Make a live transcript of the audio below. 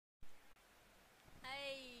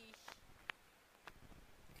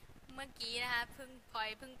เมื่อกี้นะคะพลอย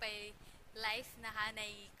เพิ่งไปไลฟ์นะคะใน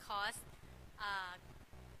คอร์ส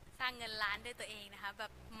สร้างเงินล้านด้วยตัวเองนะคะแบ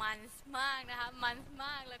บมันมากนะคะมันม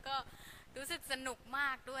ากแล้วก็รู้สึกสนุกม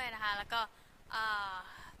ากด้วยนะคะแล้วก็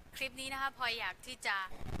คลิปนี้นะคะพลอยอยากที่จะ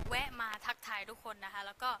แวะมาทักทายทุกคนนะคะแ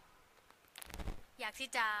ล้วก็อยากที่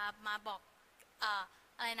จะมาบอก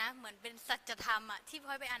อะไรนะเหมือนเป็นสัจธรรมอะที่พล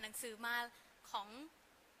อยไปอ่านหนังสือมาของ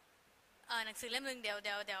หนังสือเล่มนึงเดี๋ย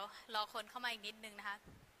วรอคนเข้ามาอีกนิดนึงนะคะ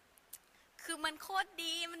คือมันโคตร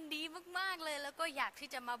ดีมันดีมากๆเลยแล้วก็อยากที่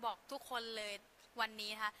จะมาบอกทุกคนเลยวัน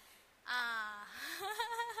นี้นะคะ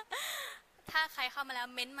ถ้าใครเข้ามาแล้ว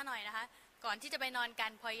เม้นต์มาหน่อยนะคะก่อนที่จะไปนอนกั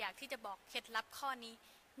นพลอยอยากที่จะบอกเคล็ดลับข้อนี้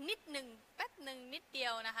นิดหนึ่งแป๊บหนึ่งนิดเดีย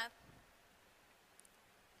วนะคะ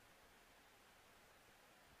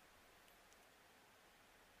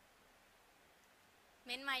เ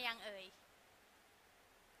ม้นต์มายังเอ่ย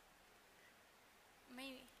ไม่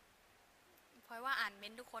พลอยว่าอ่านเม้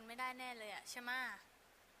นต์ทุกคนไม่ได้แน่เลยอะใช่ไหม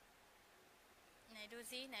ไหนดู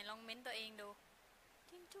ซิไหนลองเม้นต์ตัวเองดู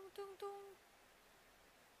ติ้งตุ้งตุ้งตุ้ง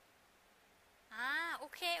โอ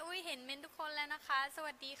เคอุ้ยเห็นเม้นต์ทุกคนแล้วนะคะส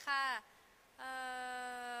วัสดีค่ะ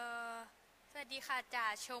สวัสดีค่ะจ่า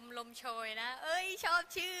ชมลมโชยนะเอ้ยชอบ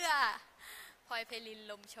ชื่อพลอยเพลิน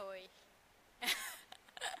ลมโชย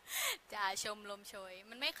จ่าชมลมโชย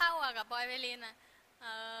มันไม่เข้ากับพลอยเพลินอะ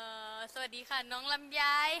สวัสดีค่ะน้องลำไย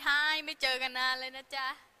ไฮไม่เจอกันนานเลยนะจ๊ะ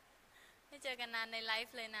ไม่เจอกันนานในไล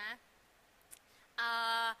ฟ์เลยนะ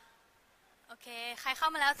โอเคใครเข้า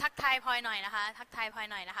มาแล้วทักทายพลอยหน่อยนะคะทักทายพลอย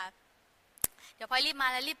หน่อยนะคะเดี๋ยวพลอยรีบมา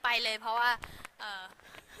แล้วรีบไปเลยเพราะว่า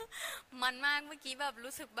มันมากเมื่อกี้แบบ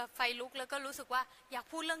รู้สึกแบบไฟลุกแล้วก็รู้สึกว่าอยาก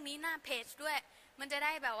พูดเรื่องนี้หน้าเพจด้วยมันจะไ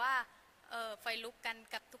ด้แบบว่าไฟลุกกัน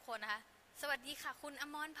กับทุกคนนะคะสวัสดีค่ะคุณอ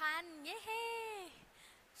มรพันธ์เย้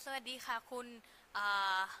สวัสดีค่ะคุณ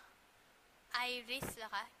ไอริสเหร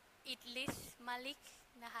อคะอิดลิสมาลิก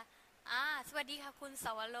นะคะสวัสดีค่ะคุณส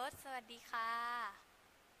วรสสวัสดีค่ะ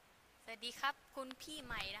สวัสดีครับคุณพี่ใ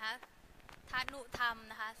หม่นะคะธนุธรรม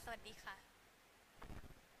นะคะสวัสดีค่ะ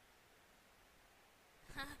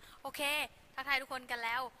โอเคทักทายทุกคนกันแ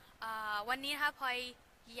ล้ววันนี้นะคะพลอย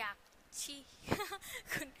อยากชี้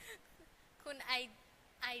คุณคุณไอ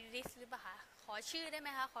ริสหรือเปล่าคะขอชื่อได้ไหม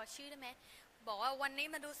คะขอชื่อได้ไหมบอกว่าวันนี้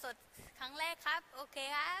มาดูสดครั้งแรกครับโอเค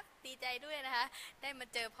ครับดีใจด้วยนะคะได้มา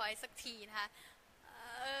เจอพลอยสักทีนะคะ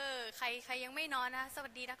ใครยังไม่นอนนะคะสวั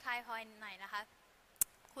สดีทักทายพลอยหน่อยนะคะ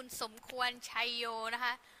คุณสมควรชัยโยนะค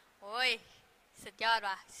ะโอ้ยสุดยอด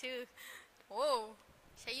ว่ะชื่อโอ้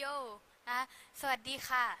ชัยโยนะคะสวัสดี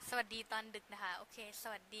ค่ะสวัสดีตอนดึกนะคะโอเคส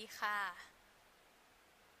วัสดีค่ะ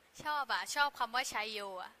ชอบคำว่าชัยโย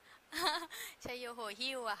ชัยโยโห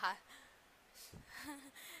หิ้วค่ะ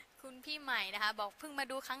คุณพี่ใหม่นะคะบอกเพิ่งมา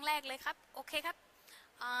ดูครั้งแรกเลยครับโอเคครับ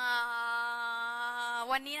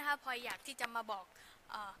วันนี้นะคะพลอยอยากที่จะมาบอก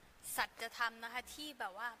สัจธรรมนะคะที่แบ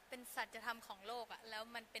บว่าเป็นสัจธรรมของโลกแล้ว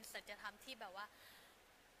มันเป็นสัจธรรมที่แบบว่า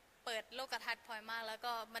เปิดโลกทัศน์พลอยมากแล้ว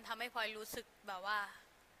ก็มันทำให้พลอยรู้สึกแบบว่า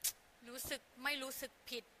ไม่รู้สึก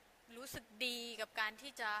ผิดรู้สึกดีกับการ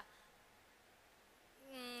ที่จะ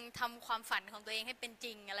ทำความฝันของตัวเองให้เป็นจ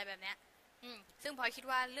ริงอะไรแบบนี้ซึ่งพลอยคิด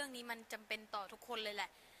ว่าเรื่องนี้มันจำเป็นต่อทุกคนเลยแหละ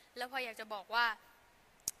แล้วพลอยอยากจะบอกว่า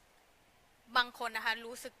บางคนนะคะ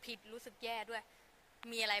รู้สึกผิดรู้สึกแย่ด้วย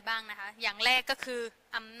มีอะไรบ้างนะคะอย่างแรกก็คือ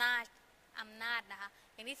อำนาจนะคะ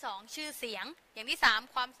อย่างที่สองชื่อเสียงอย่างที่สาม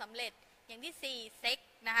ความสำเร็จอย่างที่สี่เซ็ก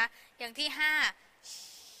นะคะอย่างที่ห้า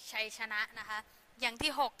ชัยชนะนะคะอย่าง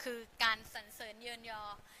ที่หกคือการสรรเสริญเยินยอ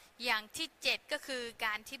อย่างที่เจ็ดก็คือก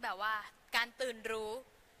ารที่แบบว่าการตื่นรู้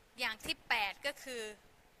อย่างที่แปดก็คือ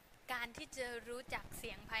การที่จะรู้จักเ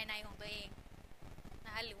สียงภายในของตัวเองน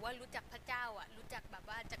ะคะหรือว่ารู้จักพระเจ้ารู้จักแบบ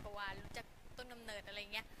ว่าจักรวาลรู้จักต้นกำเนิดอะไร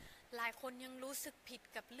เงี้ยหลายคนยังรู้สึกผิด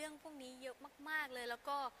กับเรื่องพวกนี้เยอะมากๆเลยแล้ว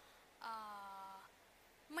ก็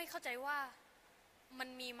ไม่เข้าใจว่ามัน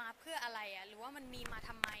มีมาเพื่ออะไรหรือว่ามันมีมาท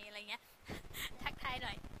ำไมอะไรเงี้ยทักทายห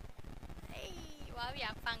น่อยว้าวอย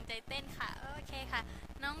ากฟังใจเต้นค่ะโอเคค่ะ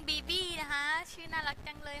น้องบีบี้นะคะชื่อน่ารัก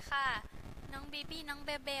จังเลยค่ะน้องบีบี้น้องเบ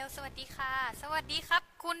เบลสวัสดีค่ะสวัสดีครับ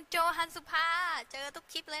คุณโจฮันสุภาเจอทุก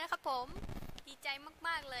คลิปเลยนะครับผมดีใจม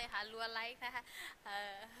ากๆเลยค่ะรัวไลค์นะคะ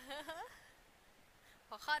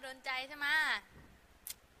หัวข้อโดนใจใช่ไหม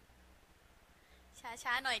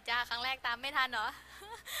ช้าหน่อยจ้าครั้งแรกตามไม่ทันเหรอ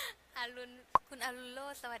อารุณคุณอารุณโล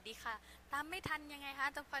สวัสดีค่ะตามไม่ทันยังไงคะ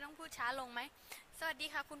ต้องพลอยต้องพูดช้าลงไหมสวัสดี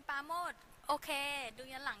ค่ะคุณปาโมดโอเคดู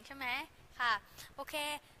ย้อนหลังใช่ไหมค่ะโอเค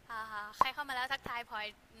ใครเข้ามาแล้วทักทายพลอย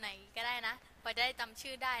ไหนก็ได้นะพลอยจะได้จำ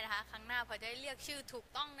ชื่อได้นะคะครั้งหน้าพลอยจะได้เรียกชื่อถูก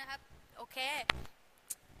ต้องนะครับโอเค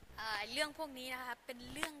เรื่องพวกนี้นะคะเป็น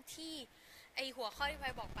เรื่องที่ไอหัวข้อที่พล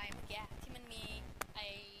อยบอกไปเมื่อกี้ที่มันมีไอ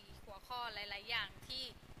หัวข้อหลายๆอย่างที่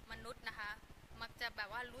มนุษย์นะคะ มักจะแบบ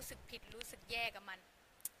ว่ารู้สึกผิดรู้สึกแย่กับมัน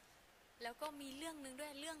แล้วก็มีเรื่องนึงด้ว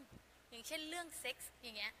ยเรื่องอย่างเช่นเรื่องเซ็กส์อ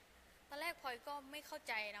ย่างเงี้ยตอนแรกพลอยก็ไม่เข้า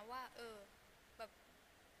ใจนะว่าแบบ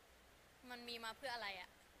มันมีมาเพื่ออะไรอ่ะ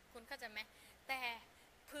คุณเข้าใจไหมแต่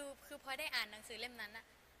คือพลอยได้อ่านหนังสือเล่มนั้นอะ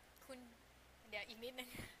คุณเดี๋ยวอีกนิดนึง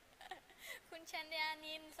คุณชัญญา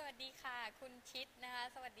นินสวัสดีค่ะคุณชิดนะคะ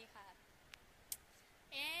สวัสดีค่ะ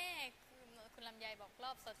คุณลำไยบอกร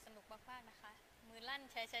อบสดสนุกมากๆนะคะมือลั่น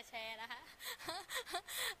แชร์นะคะ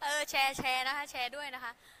แชร์นะคะแชร์ด้วยนะค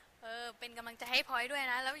ะเป็นกำลังใจให้พลอยด้วย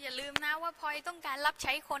นะแล้วอย่าลืมนะว่าพลอยต้องการรับใ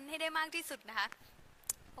ช้คนให้ได้มากที่สุดนะคะ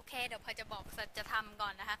โอเคเดี๋ยวพลอยจะบอกสัจธรรมก่อ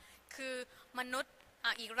นนะคะคือมนุษย์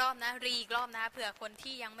อีกรอบนะอีกรอบนะเผื่อคน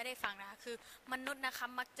ที่ยังไม่ได้ฟังนะคะคือมนุษย์นะคะ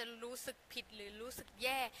มักจะรู้สึกผิดหรือรู้สึกแ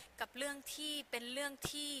ย่กับเรื่องที่เป็นเรื่อง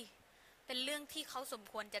ที่เขาสม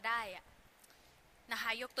ควรจะได้อะนะค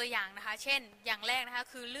ะยกตัวอย่างนะคะเช่นอย่างแรกนะคะ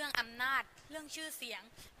คือเรื่องอำนาจเรื่องชื่อเสียง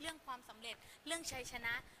เรื่องความสำเร็จเรื่องชัยชน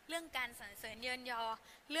ะเรื่องการสรรเสริญเยินยอ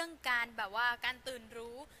เรื่องการแบบว่าการตื่น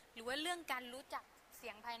รู้หรือว่าเรื่องการรู้จักเสี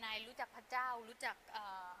ยงภายในรู้จักพระเจ้ารู้จัก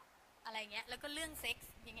อะไรเงี้ยแล้วก็เรื่องเซ็ก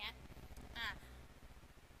ส์อย่างเงี้ย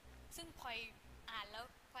ซึ่งพลอยอ่านแล้ว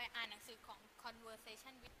พลอยอ่านหนังสือของ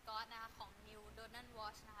Conversation with God นะคะของ Neil Donald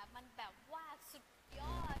Walsh นะคะมันแบบว่าสุดย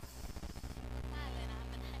อดมากเลยนะ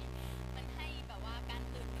มันให้แบบว่าการ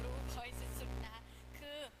ตื่นรู้พลอยสุดๆนะคะ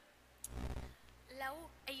คือแล้ว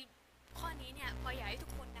ไอ้ข้อนี้เนี่ยพลอยอยากให้ทุ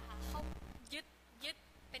กคนนะคะเข้ายึด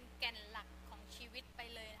เป็นแก่นหลักของชีวิตไป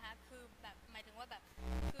เลยนะคะคือแบบหมายถึงว่าแบบ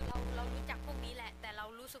คือเรารู้จักพวกนี้แหละแต่เรา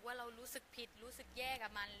รู้สึกว่าเรารู้สึกผิดรู้สึกแย่กั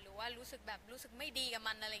บมันหรือว่ารู้สึกไม่ดีกับ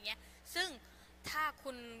มันอะไรเงี้ยซึ่งถ้า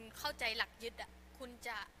คุณเข้าใจหลักยึดอ่ะคุณจ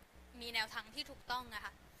ะมีแนวทางที่ถูกต้องอะค่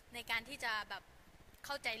ะในการที่จะแบบเ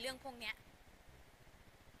ข้าใจเรื่องพวกเนี้ย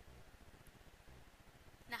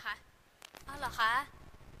นะคะอ้าวเหรอคะ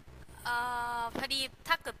พอดี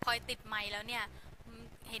ถ้าเกิดพลอยติดไมค์แล้วเนี่ย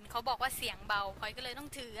เห็นเขาบอกว่าเสียงเบาพลอยก็เลยต้อง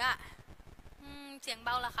ถืออ่ะเสียงเบ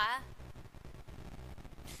าเหรอคะ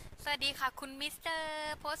สวัสดีค่ะคุณมิสเตอ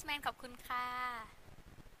ร์โพสแมนขอบคุณค่ะ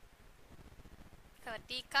สวัส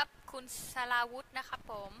ดีครับคุณสลาวุธนะคะ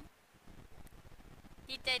ผม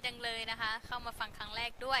ดีใจจังเลยนะคะเข้ามาฟังครั้งแร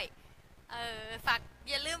กด้วยฝาก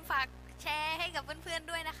อย่าลืมฝากแชร์ให้กับเพื่อนๆ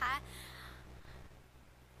ด้วยนะคะ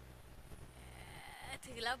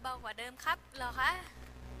ถือแล้วเบากว่าเดิมครับเหรอคะ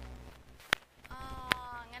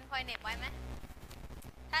งั้นพลอยเน็บไว้ไหม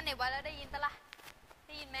ถ้าเน็บไว้แล้วได้ยินปะล่ะไ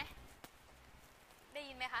ด้ยินไหม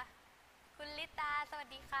คะคุณลิตาสวัส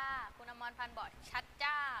ดีค่ะคุณอมรพันธ์บอกชัด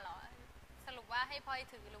จ้าเหรอสรุปว่าให้พลอย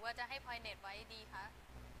ถือหรือว่าจะให้พลอยเน็บไว้ดีคะ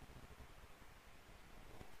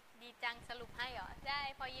ดีจังสรุปให้เหรอได้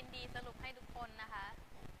พลอยยินดีสรุปให้ทุกคนนะคะ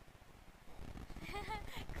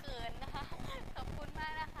เขินนะคะขอบคุณมา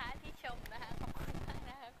กนะคะที่ชมนะคะขอบคุณมาก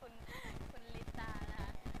นะคะคุณลิตานะคะ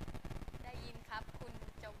ได้ยินครับคุณ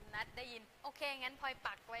จมนัดได้ยินโอเคงั้นพลอย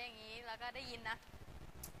ปักไว้อย่างนี้แล้วก็ได้ยินนะ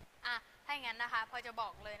ถ้าอย่างนั้นนะคะพลอยจะบอ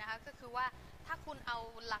กเลยนะคะก็คือว่าถ้าคุณเอา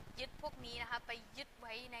หลักยึดพวกนี้นะคะไปยึดไ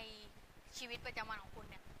ว้ในชีวิตประจำวันของคุณ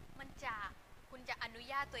เนี่ยคุณจะอนุ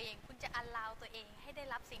ญาตตัวเองคุณจะallowตัวเองให้ได้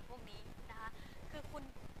รับสิ่งพวกนี้นะคะคือคุณ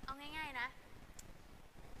เอาง่ายๆนะ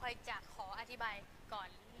พลอยจะขออธิบายก่อน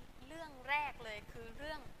เรื่องแรกเลยคือเ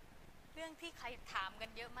รื่องที่ใครถามกัน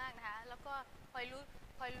เยอะมากนะคะแล้วก็พลอ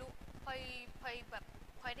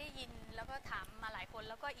ยได้ยินแล้วก็ถามมาหลายคน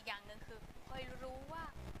แล้วก็อีกอย่างหนึ่งคือพลอยรู้ว่า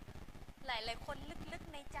หลายๆคนลึก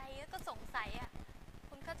ๆในใจก็สงสัยอ่ะ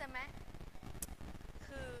คุณเข้าใจไหม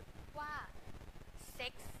คือว่าเซ็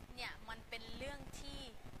กส์เนี่ยมันเป็นเรื่องที่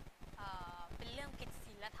เป็นเรื่องผิด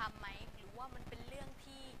ศีลธรรมไหมหรือว่ามันเป็นเรื่อง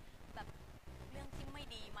ที่แบบเรื่องที่ไม่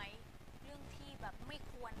ดีไหมเรื่องที่แบบไม่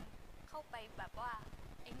ควรเข้าไปแบบว่า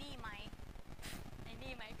ไอ้นี่ไหม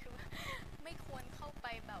คือไม่ควรเข้าไป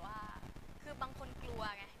แบบว่าคือบางคนกลัว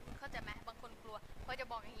ไงคุณเข้าใจไหมบางคนกลัวพอจะ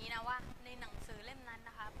บอกอย่างนี้นะว่าในหนังสือเล่มนั้น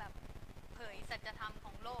นะคะแบบเผยสัจธรรมข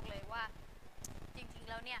องโลกเลยว่าจริงๆ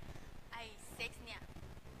แล้วเนี่ยไอ้เซ็กส์เนี่ย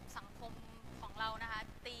สังคมของเรานะคะ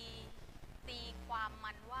ตีความ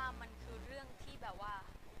มันว่ามันคือเรื่องที่แบบว่า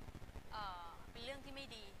เป็นเรื่องที่ไม่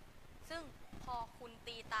ดีซึ่งพอคุณ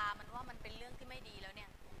ตีตามันว่ามันเป็นเรื่องที่ไม่ดีแล้วเนี่ย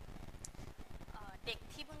เด็ก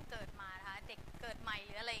ที่เพิ่งเกิดมานะคะเด็กเกิดใหม่ห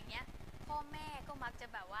รืออะไรอย่างเงี้ยพ่อแม่ก็มักจะ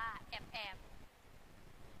แบบว่าแอบ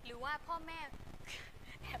หรือว่าพ่อแม่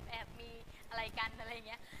แอบมีอะไรกันอะไร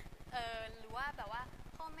เงี้ยหรือว่าแบบว่า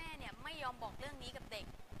พ่อแม่เนี่ยไม่ยอมบอกเรื่องนี้กับเด็ก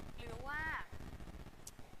หรือว่า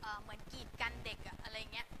เหมือนกีดกันเด็กอะอะไร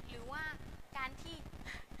เงี้ยหรือว่าการที่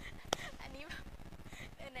อันนี้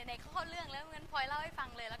ในเข้าเรื่องแล้วงั้นพลอยเล่าให้ฟัง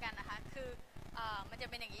เลยแล้วกันนะคะคือมันจะ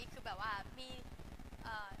เป็นอย่างนี้คือแบบว่ามี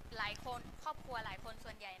หลายคนครอบครัวหลายคนส่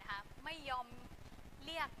วนใหญ่นะคะไม่ยอมเ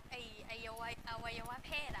รียกอวัยวะเ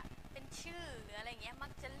พศอะ เป็นชื่อหรืออะไรเงี้ยมั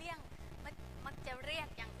กจะเลี่ยงมักจะเรียก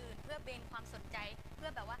อย่างอื่นเพื่อเบนความสนใจเพื่อ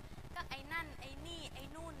แบบว่าก็ไอ้นั่นไอ้นี่ไอ้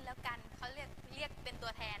นู่นแล้วกันเขาเรียกเป็นตั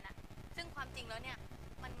วแทนอะซึ่งความจริงแล้วเนี่ย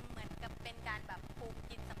มันเหมือนกับเป็นการแบบปลูก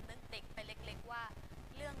จิตสำนึกเด็กไปเล็กๆว่า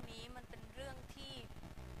เรื่องนี้มันเป็นเรื่องที่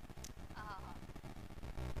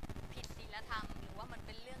ผิดศีลธรรมหรือว่ามันเ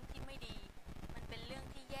ป็นเรื่องที่ไม่ดีมันเป็นเรื่อง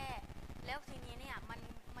ที่แย่แล้วทีนี้เนี่ยมัน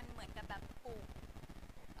เหมือนกับแบบปลูก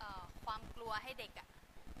ความกลัวให้เด็กอะ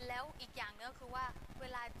แล้วอีกอย่างนึงก็คือว่าเว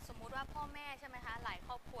ลาสมมุติว่าพ่อแม่ใช่ไหมคะหลายค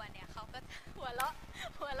รอบครัวเนี่ยเขาก็หัวเรา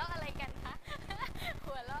ะอะไรกันคะ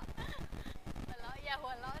หัวเราะอย่าหั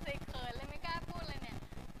วเราะเลยเขินเลยไม่กล้าพูดเลยเนี่ย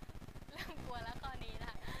เรื่องกลัวแล้วข้อนี้น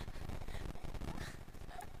ะ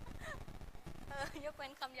ยกเว้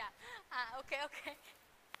นคำหยาบโอเค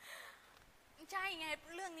ใช่ไง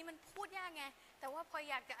เรื่องนี้มันพูดยากไงแต่ว่าพอ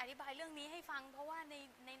อยากจะอธิบายเรื่องนี้ให้ฟังเพราะว่า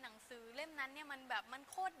ในหนังสือเล่มนั้นเนี่ยมันแบบมัน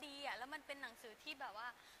โคตรดีอ่ะแล้วมันเป็นหนังสือที่แบบว่า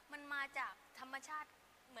มันมาจากธรรมชาติ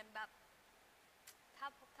เหมือนแบบ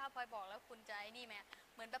ถ้าพลอยบอกแล้วคุณจะนี่ไหม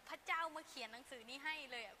เหมือนแบบพระเจ้ามาเขียนหนังสือนี้ให้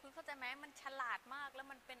เลยอ่ะคุณเข้าใจไหมมันฉลาดมากแล้ว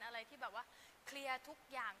มันเป็นอะไรที่แบบว่าเคลียร์ทุก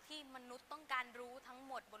อย่างที่มนุษย์ต้องการรู้ทั้ง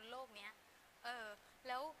หมดบนโลกเนี้ยแ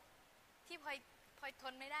ล้วที่พลอยท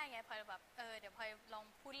นไม่ได้ไงพลอยแบบเดี๋ยวพลอยลอง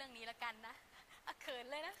พูดเรื่องนี้ละกันนะเขิน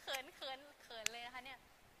เลยนะเขินเลยนะคะเนี่ย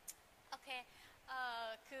โอเค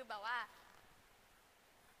คือแบบว่า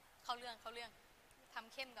เข้าเรื่องท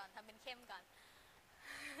ำเข้มก่อนทำเป็นเข้มก่อน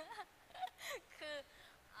คือ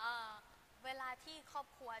เวลาที่ครอบ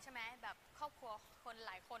ครัวใช่ไหมแบบครอบครัวคนห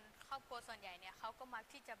ลายคนครอบครัวส่วนใหญ่เนี่ยเขาก็มัก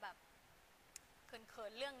ที่จะแบบเขิ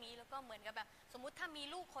นเรื่องนี้แล้วก็เหมือนกับแบบสมมุติถ้ามี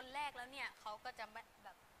ลูกคนแรกแล้วเนี่ยเขาก็จะแบ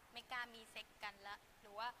บไม่กล้ามีเซ็กกันละห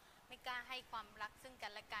รือว่าไม่กล้าให้ความรักซึ่งกั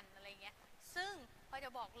นและกันอะไรเงี้ยซึ่งพอจะ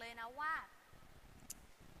บอกเลยนะว่า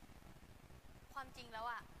ความจริงแล้ว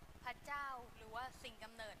อ่ะพระเจ้าหรือว่าสิ่งก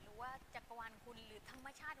ำเนิดหรือว่าจักรวาลคุณหรือธรรม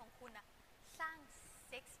ชาติของคุณอ่ะสร้างเ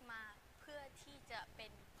ซ็กส์มาเพื่อที่จะเป็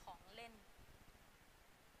นของเล่น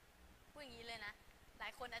พูดอย่างนี้เลยนะหลา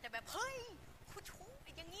ยคนอาจจะแบบเฮ้ยผู้ชู้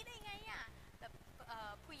อย่างนี้ได้ไงอ่ะแบบ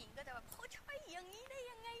ผู้หญิงก็จะแบบเขาใช่อย่างนี้ได้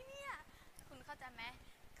ยังไงเนี่ยคุณเข้าใจไหม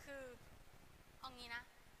คือเอางี้นะ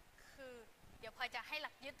คือเดี๋ยวพลอยจะให้ห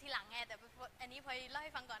ลักยึดทีหลังไงแต่อันนี้พลอยเล่าใ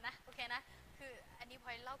ห้ฟังก่อนนะโอเคนะคืออันนี้พล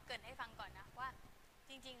อยเล่าเกินให้ฟังก่อนนะว่า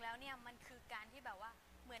จริงๆแล้วเนี่ยมันคือการที่แบบว่า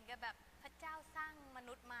เหมือนกับแบบพระเจ้าสร้างม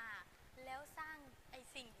นุษย์มาแล้วสร้างไ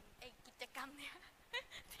อ้กิจกรรมเนี่ย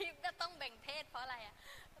ที่จะต้องแบ่งเพศเพราะอะไรอ่ะ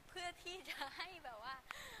เพื่อที่จะให้แบบว่า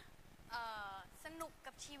สนุก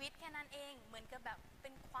กับชีวิตแค่นั้นเองเหมือนกับแบบเป็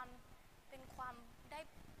นความได้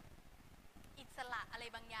อิสระอะไร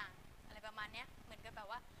บางอย่างอะไรประมาณนี้เหมือนกับแบบ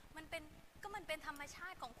ว่ามันเป็นธรรมชา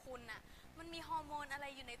ติของคุณน่ะมันมีฮอร์โมนอะไร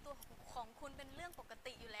อยู่ในตัวของคุณเป็นเรื่องปก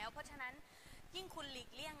ติอยู่แล้วเพราะฉะนั้นยิ่งคุณหลีก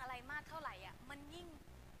เลี่ยงอะไรมากเท่าไหร่อ่ะมัน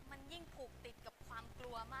ยิ่งผูกติดกับความก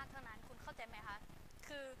ลัวมากเท่านั้นคุณเข้าใจไหมคะ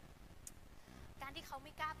คือการที่เขาไ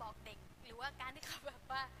ม่กล้าบอกเด็กหรือว่าการที่เขาแบบ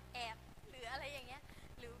ว่าแอบหรืออะไรอย่างเงี้ย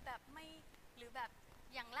หรือแบบไม่หรือแบบ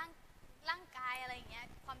อย่างร่างกายอะไรอย่างเงี้ย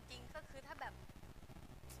ความจริงก็คือถ้าแบบ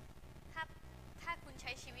ถ้าคุณใ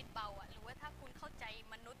ช้ชีวิตเบาอ่ะหรือว่าถ้าคุณเข้าใจ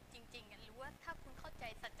มนุษย์จริงๆอ่ะหรือว่าถ้าคุณเข้าใจ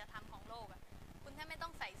สัจธรรมของโลกอ่ะคุณแทบไม่ต้อ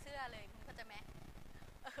งใส่เสื้อเลยคุณเข้าใจไหม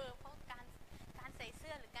เพราะการใส่เ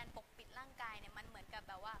สื้อหรือการปกปิดร่างกายเนี่ยมันเหมือนกับ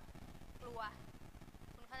แบบว่ากลัว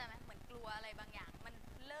คุณเข้าใจไหมเหมือนกลัวอะไรบางอย่างมัน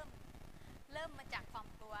เริ่มมาจากความ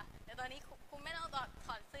กลัวแต่ตอนนี้คุณไม่ต้องถ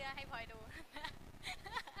อดเสื้อให้พลอยดู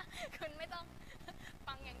คุณไม่ต้อง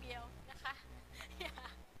ฟังอย่างเดียวนะคะอย่า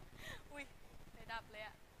อุ้ยเลยดับเลยอ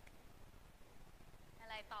ะอะ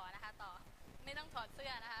ไรต่อนะคะต่อไม่ต้องถอดเสื้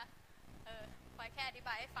อนะคะพลอยแค่อธิบ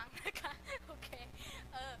ายให้ฟังนะคะโอเค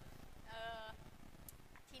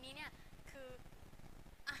ทีนี้เนี่ยคือ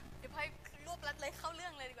เดี๋ยวพลอยรวบรัดเลยเข้าเรื่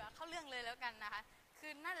องเลยดีกว่าเข้าเรื่องเลยแล้วกันนะคะคื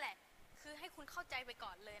อนั่นแหละคือให้คุณเข้าใจไปก่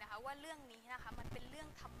อนเลยนะคะว่าเรื่องนี้นะคะมันเป็นเรื่อง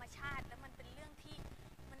ธรรมชาติและมันเป็นเรื่องที่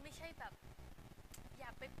มันไม่ใช่แบบอย่า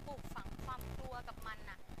ไปปลูกฝังความกลัวกับมัน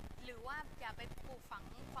น่ะหรือว่าอย่าไปปลูกฝัง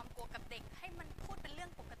ความกลัวกับเด็กให้มันพูดเป็นเรื่อ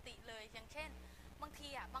งปกติเลยอย่างเช่นบางที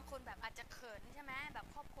อ่ะบางคนแบบอาจจะเขินใช่ไหมแบบ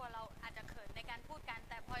ครอบครัวเราอาจจะเขินในการพูดกัน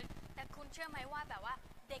แต่คุณเชื่อไหมว่าแบบว่า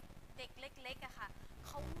เด็กเล็กๆอะค่ะเ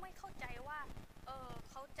ขาไม่เข้าใจว่า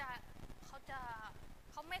เ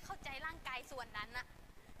ขาไม่เข้าใจร่างกายส่วนนั้นน่ะ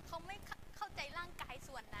เขาไม่เข้าใจร่างกาย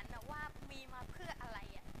ส่วนนั้นนะว่ามีมาเพื่ออะไร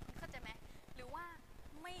อ่ะคุณเข้าใจไหมหรือว่า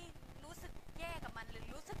ไม่รู้สึกแย่กับมันหรือ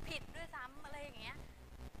รู้สึกผิดด้วยซ้ำอะไรอย่างเงี้ย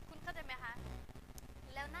คุณเข้าใจไหมคะ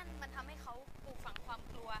แล้วนั่นมันทำให้เขาปลูกฝังความ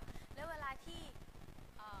กลัวแล้วเวลาที่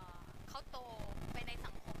เขาโตไปใน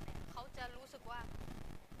สังคมเนี่ยเขาจะรู้สึกว่า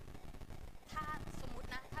ถ้าสมมุติ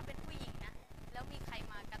นะถ้าเป็นผู้หญิงนะแล้วมีใคร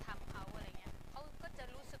มากระทำเขาอะไรเงี้ยเขาก็จะ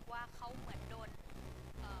รู้สึกว่าเขาเหมือนโดน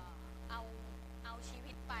เอาชี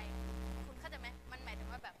วิตไป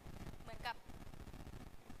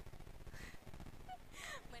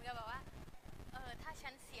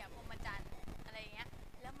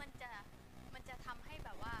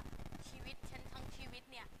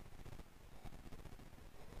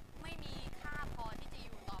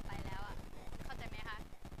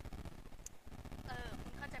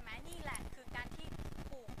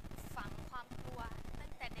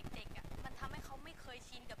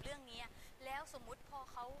รื่องนี้แล้วสมมุติพอ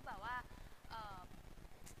เขาแบบว่า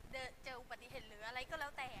เจออุบัติเหตุหรืออะไรก็แล้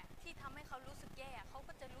วแต่ที่ทำให้เขารู้สึกแย่เขา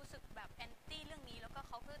ก็จะรู้สึกแบบแอนตี้เรื่องนี้แล้วก็เ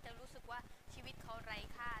ขาก็จะรู้สึกว่าชีวิตเขาไร้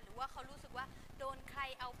ค่าหรือว่าเขารู้สึกว่าโดนใคร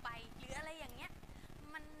เอาไปหรืออะไรอย่างเงี้ย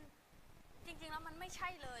มันจริงๆแล้วมันไม่ใช่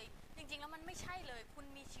เลยจริงๆแล้วมันไม่ใช่เลยคุณ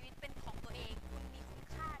มีชีวิตเป็นของตัวเองคุณมีคุณ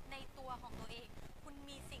ค่าในตัวของตัวเองคุณ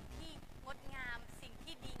มีสิ่งที่งดงามสิ่ง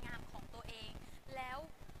ที่ดีงามของตัวเองแล้ว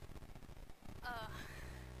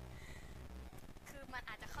คือมัน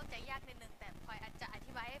อาจจะเข้าใจยากนิดนึงแต่พลอยอาจจะอ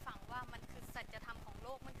ธิบายให้ฟังว่ามันคือสัจธรรมของโล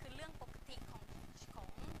กมันคือเรื่องปกติของ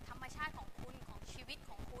ธรรมชาติของคุณของชีวิต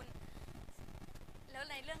ของคุณแล้ว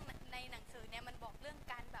ในเรื่องในหนังสือเนี่ยมันบอกเรื่อง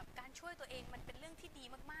การช่วยตัวเองมันเป็นเรื่องที่ดี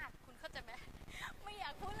มากๆคุณเข้าใจไหมไม่อยา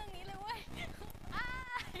กพูดเรื่องนี้เลยเว้ย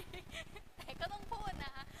แต่ก็ต้องพูดน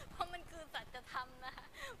ะคะเพราะมันคือสัจธรรมนะคะ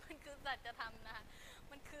มันคือสัจธรรมนะคะ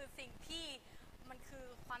มันคือสิ่งที่มันคือ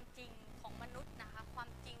ความจริงของมนุษย์นะคะความ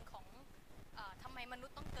จริงของทำไมมนุษ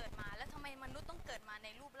ย์ต้องเกิดมาแล้วทำไมมนุษย์ต้องเกิดมาใน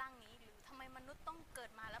รูปร่างนี้หรือทำไมมนุษย์ต้องเกิ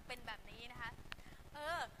ดมาแล้วเป็นแบบนี้นะคะ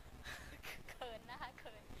เขินนะคะเ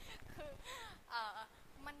ขินคือ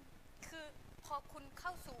มันคือพอคุณเข้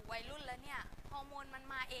าสู่วัยรุ่นแล้วเนี่ยฮอร์โมนมัน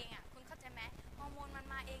มาเองคุณเข้าใจไหมฮอร์โมนมัน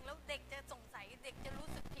มาเองแล้วเด็กจะสงสัยเด็กจะรู้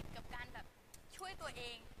สึกผิดกับการแบบช่วยตัวเอ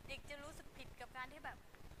งเด็กจะรู้สึกผิดกับการที่แบบ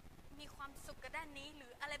มีความสุขกับด้านนี้หรื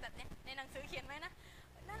ออะไรแบบนี้ในหนังสือเขียนไว้นะ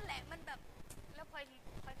นั่นแหละมันแบบแล้วพลอย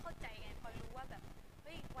เข้าใจไงพลอยรู้ว่าแบบเ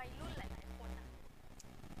ฮ้ยวัยรุ่นหลายๆคน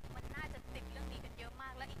มันน่าจะติดเรื่องนี้กันเยอะมา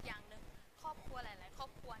กและอีกอย่างหนึ่งครอบครัวหลายๆครอ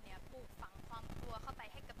บครัวเนี่ยปลูกฝังความกลัวเข้าไป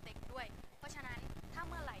ให้กับเด็กด้วยเพราะฉะนั้นถ้า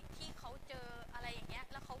เมื่อไหร่ที่เขาเจออะไรอย่างเงี้ย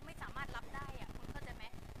แล้วเขาไม่สามารถรับได้คุณเข้าใจไหม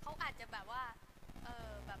เขาอาจจะแบบว่า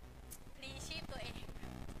แบบพลีชีพตัวเอง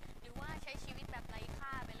หรือว่าใช้ชีวิตแบบไร้ค่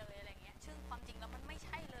าไปเลยอะไรเงี้ยซึ่งความจริงแล้วมันไม่ใ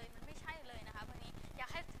ช่เลยนะคะวันนี้อยาก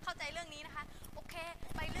ให้เข้าใจเรื่องนี้นะคะโอเค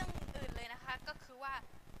ไปเรื่องอื่นเลยนะคะก็คือว่า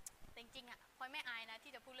จริงๆพลอยไม่อายนะ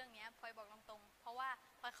ที่จะพูดเรื่องนี้พลอยบอกตรงๆเพราะว่า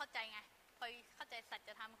พลอยเข้าใจไงพลอยเข้าใจสัจ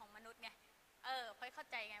ธรรมของมนุษย์ไงพลอยเข้า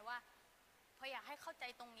ใจไงว่าพลอยอยากให้เข้าใจ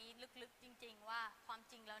ตรงนี้ลึกๆจริงๆว่าความ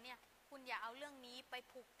จริงแล้วเนี่ยคุณอย่าเอาเรื่องนี้ไป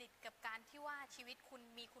ผูกติดกับการที่ว่าชีวิตคุณ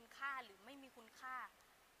มีคุณค่าหรือไม่มีคุณค่า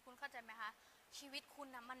คุณเข้าใจไหมคะชีวิตคุณ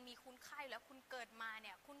มันมีคุณค่าแล้วคุณเกิดมาเ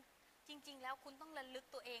นี่ยคุณจริงๆแล้วคุณต้องระลึก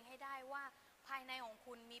ตัวเองให้ได้ว่าภายในของ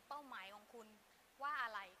คุณมีเป้าหมายของคุณว่าอ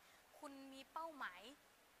ะไรคุณมีเป้าหมาย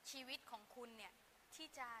ชีวิตของคุณเนี่ยที่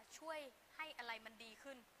จะช่วยให้อะไรมันดี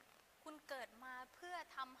ขึ้นคุณเกิดมาเพื่อ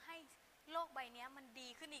ทำให้โลกใบนี้มันดี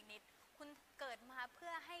ขึ้นอีกนิดคุณเกิดมาเพื่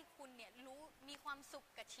อให้คุณเนี่ยมีความสุข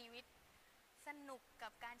กับชีวิตสนุกกั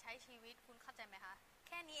บการใช้ชีวิตคุณเข้าใจไหมคะแ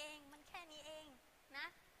ค่นี้เองมันแค่นี้เองนะ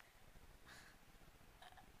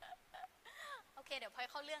โอเคเดี๋ยวพลอย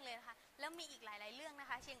เข้าเรื่องเลยนะคะแล้วมีอีกหลายๆเรื่องนะ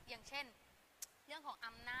คะอย่างเช่นเรื่องของ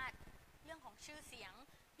อำนาจเรื่องของชื่อเสียง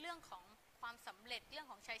เรื่องของความสำเร็จเรื่อง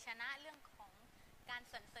ของชัยชนะเรื่องของการ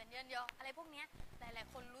สรรเสริญเยินยออะไรพวกนี้หลาย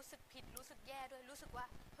ๆคนรู้สึกผิดรู้สึกแย่ด้วยรู้สึกว่า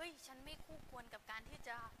เฮ้ยฉันไม่คู่ควรกับการที่จ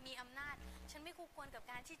ะมีอำนาจฉันไม่คู่ควรกับ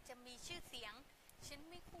การที่จะมีชื่อเสียงฉัน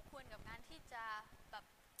ไม่คู่ควรกับการที่จะแบบ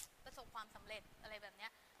ประสบความสำเร็จอะไรแบบนี้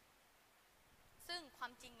ซึ่งควา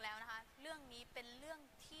มจริงแล้วนะคะเรื่องนี้เป็นเรื่อง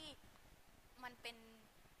ที่มันเป็น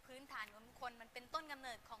พื้นฐานของทุกคนมันเป็นต้นกำเ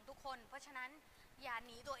นิดของทุกคนเพราะฉะนั้นอย่าห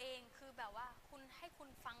นีตัวเองคือแบบว่าคุณ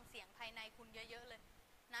ฟังเสียงภายในคุณเยอะๆเลย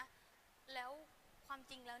นะแล้วความ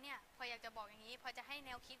จริงแล้วเนี่ยพออยากจะบอกอย่างนี้พอจะให้แน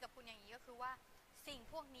วคิดกับคุณอย่างนี้ก็คือว่าสิ่ง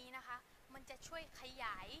พวกนี้นะคะมันจะช่วยขย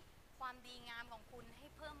ายความดีงามของคุณให้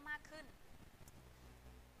เพิ่มมากขึ้น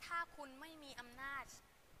ถ้าคุณไม่มีอำนาจ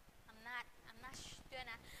ด้วย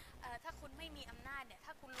นะถ้าคุณไม่มีอำนาจเนี่ยถ้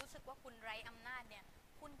าคุณรู้สึกว่าคุณไร้อำนาจเนี่ย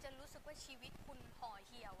คุณจะรู้สึกว่าชีวิตคุณห่อเ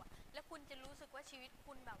หี่ยวและคุณจะรู้สึกว่าชีวิต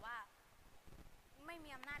คุณแบบว่าไม่มี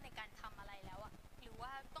อำนาจในการทำอะไรแล้วหรือว่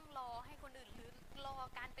าต้องรอให้คนอื่นหรือรอ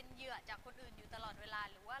การเป็นเหยื่อจากคนอื่นอยู่ตลอดเวลา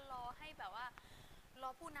หรือว่ารอให้แบบว่ารอ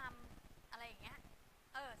ผู้นำอะไรอย่างเงี้ย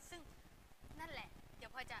ซึ่งนั่นแหละเดี๋ย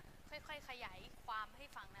วพอจะค่อยๆขยายความให้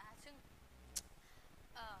ฟังนะคะซึ่ง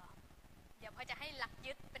เดี๋ยวพอจะให้หลัก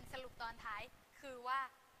ยึดเป็นสรุปตอนท้ายคือว่า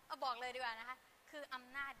บอกเลยดีกว่านะคะคืออ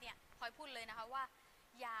ำนาจเนี่ยพลอยพูดเลยนะคะว่า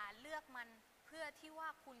อย่าเลือกมันเพื่อที่ว่า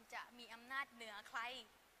คุณจะมีอำนาจเหนือใคร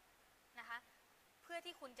นะคะเพื่อ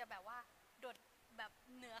ที่คุณจะแบบว่าโดดแบบ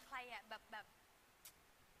เหนือใครแบบ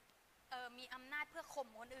มีอำนาจเพื่อข่ม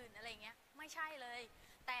คนอื่นอะไรเงี้ยไม่ใช่เลย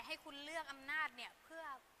แต่ให้คุณเลือกอำนาจเนี่ยเพื่อ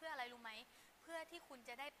อะไรรู้ไหมเพื่อที่คุณจ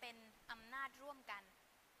ะได้เป็นอำนาจร่วมกัน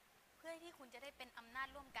เพื่อที่คุณจะได้เป็นอำนาจ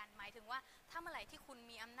ร่วมกันหมายถึงว่าถ้าเมื่อไหร่ที่คุณ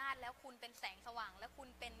มีอำนาจแล้วคุณเป็นแสงสว่างแล้วคุณ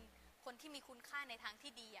เป็นคนที่มีคุณค่าในทาง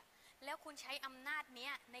ที่ดีแล้วคุณใช้อำนาจเนี้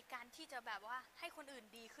ยในการที่จะแบบว่าให้คนอื่น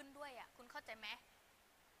ดีขึ้นด้วยคุณเข้าใจไหม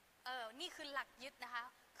นี่คือหลักยึดนะคะ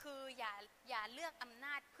คืออย่าเลือกอำน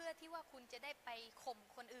าจเพื่อที่ว่าคุณจะได้ไปข่ม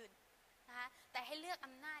คนอื่นนะคะแต่ให้เลือก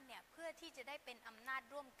อำนาจเนี่ยเพื่อที่จะได้เป็นอำนาจ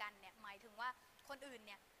ร่วมกันเนี่ยหมายถึงว่าคนอื่นเ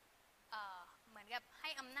นี่ยเหมือนกับให้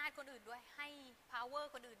อำนาจคนอื่นด้วยให้ power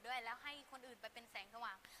คนอื่นด้วยแล้วให้คนอื่นไปเป็นแสงส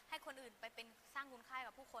ว่างให้คนอื่นไปเป็นสร้างคุณค่า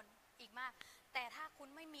กับผู้คนอีกมากแต่ถ้าคุณ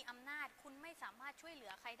ไม่มีอำนาจคุณไม่สามารถช่วยเหลื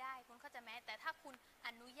อใครได้คุณเข้าใจไหมแต่ถ้าคุณอ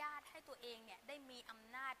นุญาตให้ตัวเองเนี่ยได้มีอ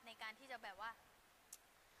ำนาจในการที่จะแบบว่า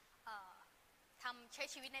ใช้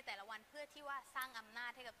ชีวิตในแต่ละวันเพื่อที่ว่าสร้างอำนา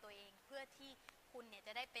จให้กับตัวเองเพื่อที่คุณเนี่ยจ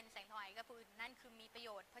ะได้เป็นแสงสว่างกับผู้อื่นนั่นคือมีประโย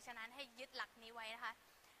ชน์เพราะฉะนั้นให้ยึดหลักนี้ไว้นะคะ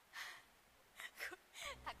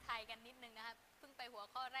ทักทายกันนิดนึงนะคะเพิ่งไปหัว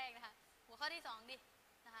ข้อแรกนะคะหัวข้อที่2ดิ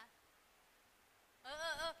นะคะ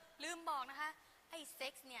ลืมบอกนะคะไอ้เซ็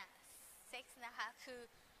กซ์เนี่ยเซ็กซ์นะคะคือ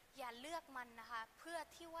อย่าเลือกมันนะคะเพื่อ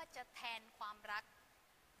ที่ว่าจะแทนความรัก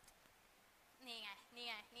นี่ไ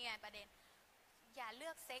งประเด็นอย่าเลื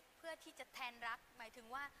อกเซ็กซ์เพื่อที่จะแทนรักหมายถึง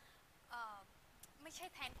ว่าไม่ใช่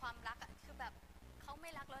แทนความรักอ่ะคือแบบเขาไม่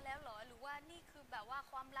รักแล้วหรอหรือว่านี่คือแบบว่า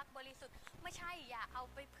ความรักบริสุทธิ์ไม่ใช่อย่าเอา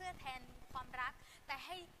ไปเพื่อแทนความรักแต่ใ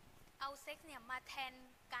ห้เอาเซ็กซ์เนี่ยมาแทน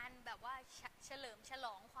การแบบว่าเฉลิมฉล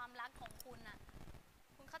องความรักของคุณน่ะ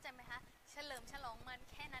คุณเข้าใจไหมคะเฉลิมฉลองมัน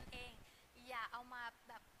แค่นั้นเองอย่าเอามา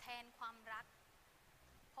แบบแทนความรัก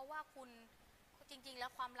เพราะว่าคุณจริงๆแล้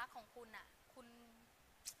วความรักของคุณน่ะคุณ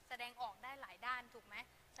แสดงออกได้หลายด้านถูกไหม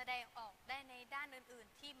แสดงออกได้ในด้านอื่น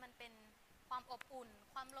ๆที่มันเป็นความอบอุ่น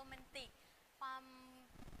ความโรแมนติกความ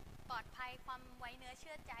ปลอดภัยความไว้เนื้อเ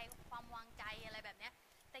ชื่อใจความวางใจอะไรแบบนี้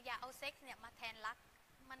แต่อย่าเอาเซ็กซ์เนี่ยมาแทนรัก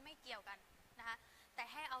มันไม่เกี่ยวกันนะคะแต่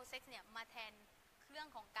ให้เอาเซ็กซ์เนี่ยมาแทนเรื่อง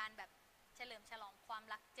ของการแบบเฉลิมฉลองความ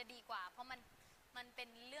รักจะดีกว่าเพราะมันเป็น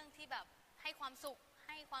เรื่องที่แบบให้ความสุขใ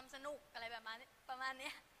ห้ความสนุกอะไรแบบนี้ประมาณ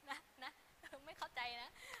นี้นะไม่เข้าใจนะ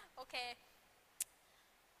โอเค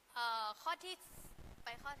ข้อที่ไป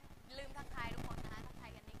ข้อลืมทักทายทุกคนนะคะทักทา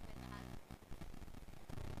ยกันนิดนึงนะคะ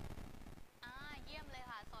เยี่ยมเลย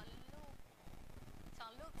ค่ะสอน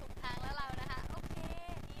ลูกถูกทางแล้วเรานะคะโอเค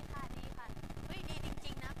ดีค่ะเฮ้ยดีจ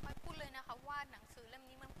ริงๆนะพลอยพูดเลยนะคะว่าหนังสือเล่ม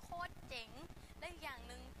นี้มันโคตรเจ๋งและอย่าง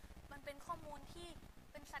หนึ่งมันเป็นข้อมูลที่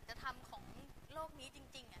เป็นสัจธรรมของโลกนี้จ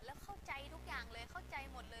ริงๆอ่ะแล้วเข้าใจทุกอย่างเลยเข้าใจ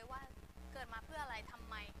หมดเลยว่าเกิดมาเพื่ออะไรทำ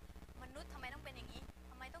ไมมนุษย์ทำไมต้องเป็นอย่างนี้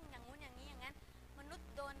ทำไมต้องอย่างงู้นอย่างนี้อย่างนั้นมนุษย์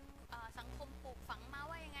โดนสังคมปลูกฝังมา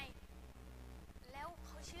ว่ายังไงแล้วเ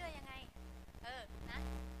ขาเชื่อยังไงนะ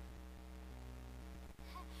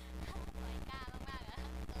พลอยกล้ามากๆอะ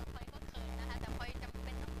พลอยก็เขินนะคะแต่พลอยจำเ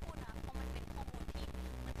ป็นต้องพูดนะเพราะมันเป็นข้อมูลที่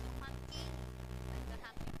มันคือความจริงมันจะท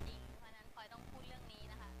ำจริงๆเพราะนั้นพลอยต้องพูดเรื่องนี้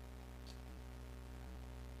นะคะ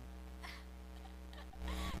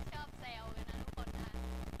ชอบแซวกันนะทุกคนนะ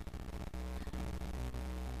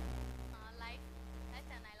ไลฟ์แ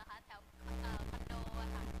ถวไหนเหรอคะแถวคอนโดอะ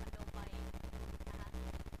ค่ะคอนโดไฟนะคะ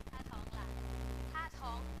ถ้าท้องล่ะถ้าท้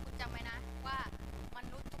องคุณจำไว้นะว่าม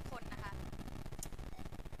นุษย์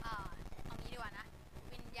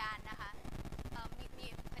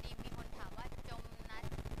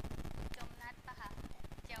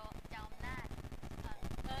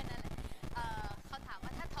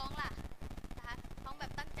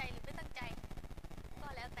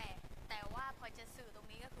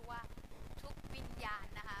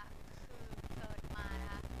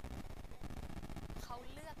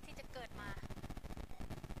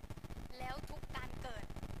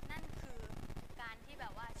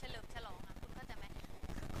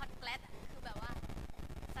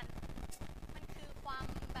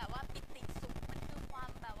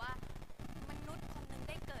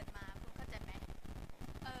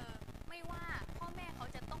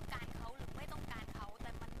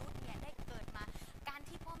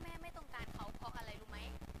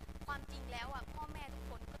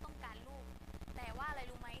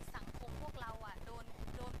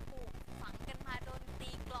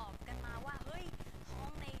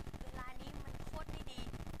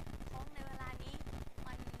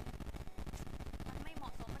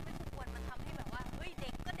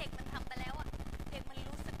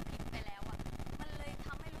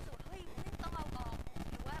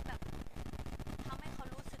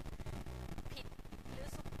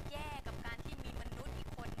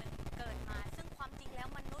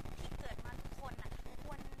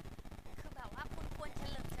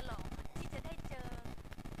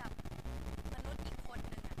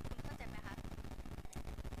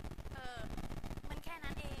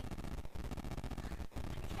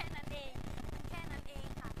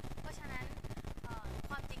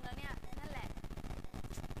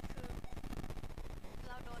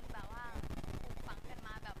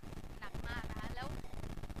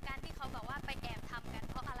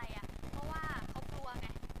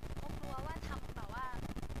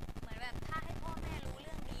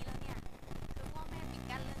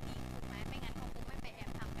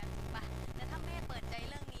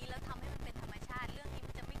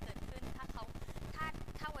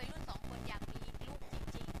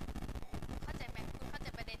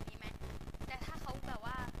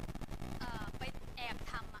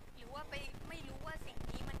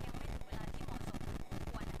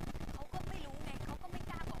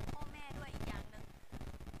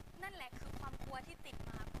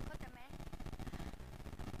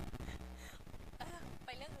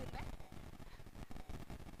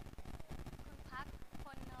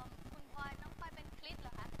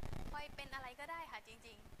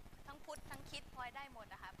คิดพลอยได้หมด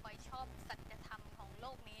นะคะพลอยชอบสัจธรรมของโล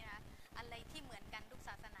กนี้นะอะไรที่เหมือนกันทุกศ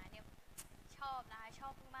าสนาเนี่ยชอบนะคะชอ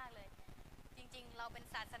บมากเลยจริงๆเราเป็น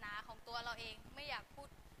ศาสนาของตัวเราเองไม่อยากพูด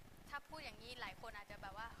ถ้าพูดอย่างนี้หลายคนอาจจะแบ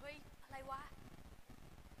บว่าเฮ้ยอะไรวะ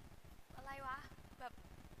แบบ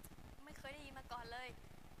ไม่เคยได้ยินมาก่อนเลย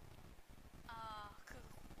คือ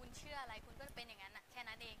คุณเชื่ออะไรคุณก็เป็นอย่างนั้นนะแค่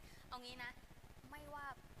นั้นเองเอางี้นะไม่ว่า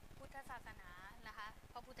พุทธศาสนานะคะ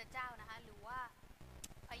พระพุทธเจ้านะคะหรือว่า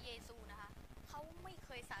พระเยซูนะคะเขาไม่เค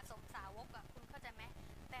ยสะสมสาวกอะคุณเข้าใจไหม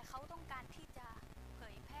แต่เขาต้องการที่จะเผ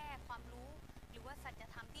ยแพร่ความรู้หรือว่าสัจ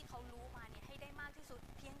ธรรมที่เขารู้มาเนี่ยให้ได้มากที่สุด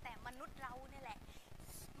เพียงแต่มนุษย์เราเนี่ยแหละ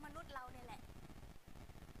ไ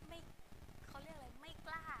ม่เขาเรียกอะไรไม่ก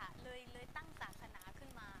ล้าเลยตั้งศาสนาขึ้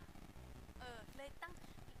นมาเลย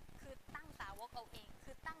ตั้งสาวกเอาเอง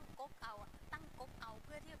คือตั้งก๊กเอาเ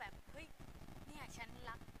พื่อที่แบบเฮ้ยเนี่ยฉัน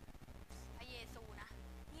รักพระเยซูนะ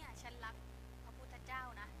เนี่ยฉันรักพระพุทธเจ้า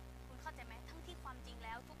นะคุณเข้าใจไหมทั้งที่ความจริงแ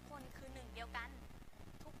ล้วทุกคนคือหนึ่งเดียวกัน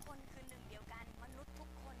มนุษย์ทุก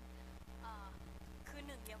คนคือ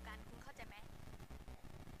หนึ่งเดียวกันคุณเข้าใจไหม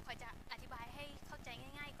ขอจะอธิบายให้เข้าใจ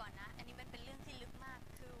ง่ายๆก่อนนะอันนี้มันเป็นเรื่องที่ลึกมาก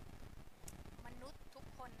คือมนุษย์ทุก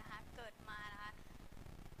คนนะคะเกิดมานะคะ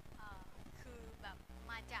คือแบบ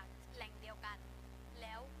มาจากแหล่งเดียวกันแ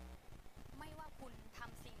ล้วไม่ว่าคุณท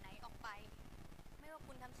ำสิ่งไหนออกไป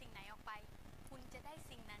คุณจะได้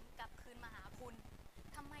สิ่งนั้นกลับคืนมาหาคุณ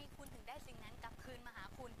ทำไมคุณถึงได้สิ่งนั้นกลับคืนมาหา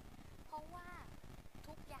คุณเพราะว่า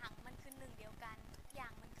ทุกอย่างมันคือหนึ่งเดียวกันทุกอย่า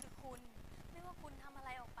งมันคือคุณไม่ว่าคุณทำอะไร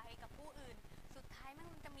ออกไปกับผู้อื่นสุดท้ายมั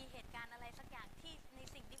นจะมีเหตุการณ์อะไรสักอย่างที่ใน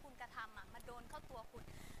สิ่งที่คุณกระทำมาโดนเข้าตัวคุณ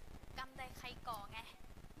กรรมใดใครก่อไง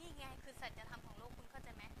นี่ไงคือสัจธรรมของโลกคุณเข้าใจ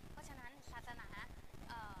ไหมเพราะฉะนั้นศาสนา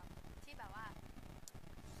ที่แบบว่า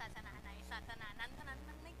ศาสนาไหนศาสนานั้นเท่านั้น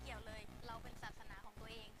มันไม่เกี่ยวเลยเราเป็นศาสนาของตัว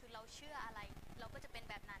เองคือเราเชื่ออะไรเราก็จะเป็น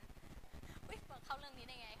แบบนั้นเข้าเรื่องนี้ไ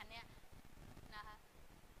ด้ไงคะเนี่ยนะคะ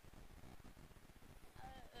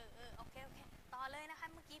โอเคต่อเลยนะคะ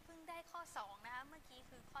เมื่อกี้เพิ่งได้ข้อ2นะคะเมื่อกี้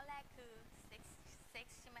คือข้อแรกคือ sex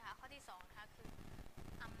ใช่ไหมคะข้อที่2นะคะคือ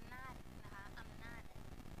อำนาจนะคะอำนาจ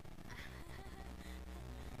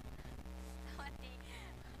สวัสดี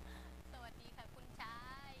ค่ะคุณชา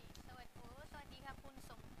ยสวัสดีค่ะคุณ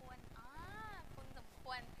สมควรคุณสมค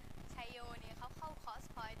วรชัยโยเนี่ยเขาเข้าคอร์ส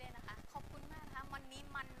พอยต์ด้วยนะคะขอบคุณมากนะคะวันนี้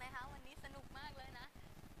มันนะคะวันนี้สนุกมากเลยนะ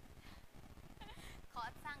คอร์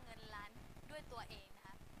สสร้างเงินล้านด้วยตัวเองนะค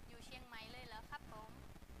ะอยู่เชียงใหม่เลยแล้วครับผม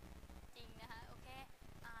จริงนะคะโอเค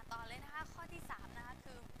ต่อเลยนะคะข้อที่3นะคะ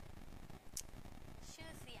คือชื่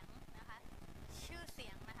อเสียงนะคะชื่อเสี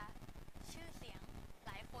ยงห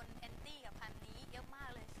ลายคนแอนตี้กับคำนี้เยอะมาก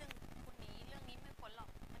เลยซึ่งคุณหนีเรื่องนี้ไม่พ้นหรอก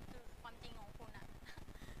มันคือความจริงของคุณอะ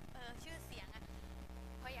ชื่อเสียงอะ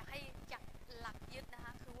พออยากให้จับหลักยึดนะค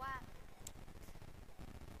ะคือว่า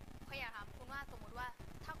พออยากถามคุณว่าสมมติว่า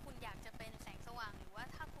ถ้าคุณอยากจะเป็นแสงสว่างหรือว่า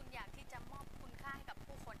ถ้าคุณอยากที่จะมอบคุณค่าให้กับ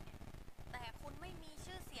ผู้คนเนี่ยแต่คุณไม่มี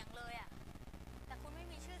ชื่อเสียงเลยอะ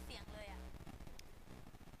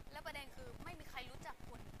แล้วประเด็นคือไม่มีใครรู้จัก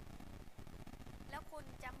คุณแล้วคุณ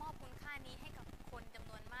จะมอบคุณค่านี้ให้กับคนจำ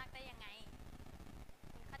นวนมากได้ยังไง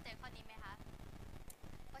คุณเข้าใจข้อนี้ไหมคะ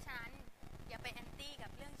เพราะฉะนั้นอย่าไปแอนตี้กั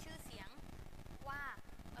บเรื่องชื่อเสียงว่า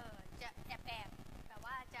จะแอบแบบ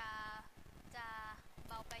ว่าจะเ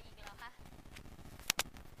บาไปอีกแล้วคะ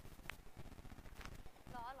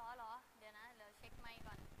หรอเดี๋ยวนะเดี๋ยวเช็คไมค์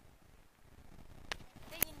ก่อน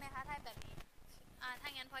ได้ยินไหมคะถ้าแบบนี้ถ้า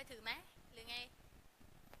งั้นพลอยถือไหมหรือไง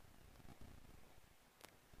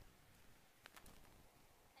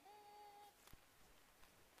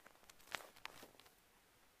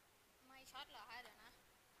ไม่ช็อตเหรอคะเดี๋ยวนะ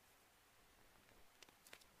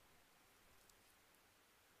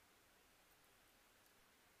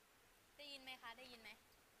ได้ยินไหมคะ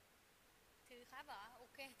ถือครับเหรอโอ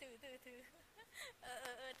เคถือถือ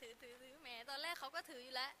แหมตอนแรกเขาก็ถืออ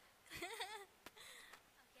ยู่แล้ว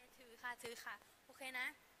โอเคถือค่ะโอเคนะ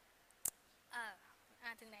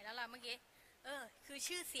ถึงไหนแล้วล่ะเมื่อกี้คือ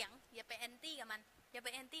ชื่อเสียงอย่าไปแอนตี้กับมั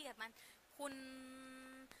นคุณ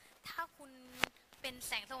ถ้าคุณเป็นแ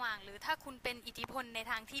สงสว่างหรือถ้าคุณเป็นอิทธิพลใน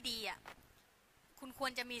ทางที่ดีอ่ะคุณคว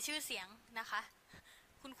รจะมีชื่อเสียงนะคะ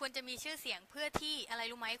คุณควรจะมีชื่อเสียงเพื่อที่อะไร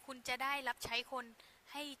รู้ไหมคุณจะได้รับใช้คน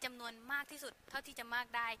ให้จำนวนมากที่สุดเท่าที่จะมาก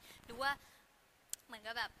ได้หรือว่าเหมือน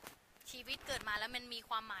กับแบบชีวิตเกิดมาแล้วมันมี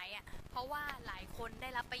ความหมายอ่ะเพราะว่าหลายคนได้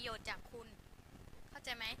รับประโยชน์จากคุณเข้าใจ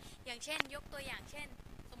ไหมอย่างเช่นยกตัวอย่างเช่น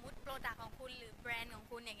สมมุติโปรดักต์ของคุณหรือแบรนด์ของ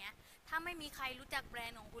คุณอย่างเงี้ยถ้าไม่มีใครรู้จักแบร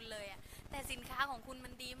นด์ของคุณเลยอ่ะแต่สินค้าของคุณมั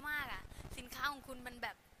นดีมากอ่ะสินค้าของคุณมันแบ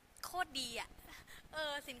บโคตรดีอ่ะ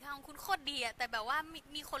สินค้าของคุณโคตรดีอ่ะแต่แบบว่า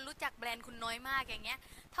มีคนรู้จักแบรนด์คุณน้อยมากอย่างเงี้ย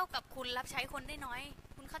เท่ากับคุณรับใช้คนได้น้อย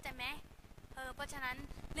คุณเข้าใจไหมเพราะฉะนั้น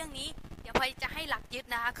เรื่องนี้เดี๋ยวพลอยจะให้หลักยึด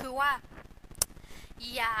นะคะคือว่า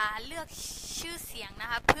อย่าเลือกชื่อเสียงนะ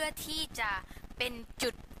คะเพื่อที่จะเป็นจุ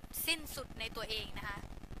ดสิ้นสุดในตัวเองนะคะ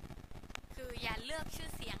คืออย่าเลือกชื่อ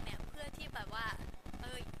เสียงเนี่ยเพื่อที่แบบว่าเอ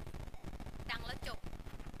อดังแล้วจบ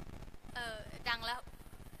ดังแ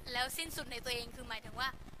ล้วสิ้นสุดในตัวเองคือหมายถึงว่า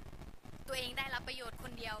ตัวเองได้รับประโยชน์ค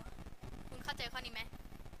นเดียวคุณเข้าใจข้อนี้ไหม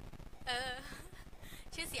เออ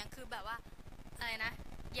ชื่อเสียงคือแบบว่าอะไรนะ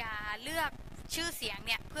อย่าเลือกชื่อเสียงเ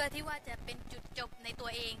นี่ยเพื่อที่ว่าจะเป็นจุดจบในตัว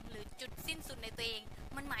เองหรือจุดสิ้นสุดในตัวเอง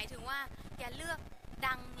มันหมายถึงว่าอย่าเลือก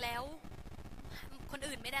ดังแล้วคน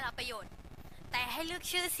อื่นไม่ได้รับประโยชน์แต่ให้เลือก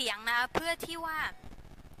ชื่อเสียงนะเพื่อที่ว่า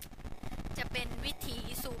จะเป็นวิถี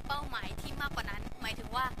สู่เป้าหมายที่มากกว่านั้นหมายถึง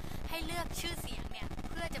ว่าให้เลือกชื่อเสียงเนี่ย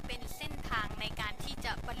เพื่อจะเป็นเส้นทางในการที่จ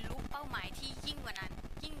ะบรรลุเป้าหมายที่ยิ่งกว่านั้น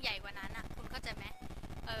ยิ่งใหญ่กว่านั้นอ่ะคุณเข้าใจไหม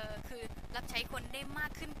คือรับใช้คนได้มา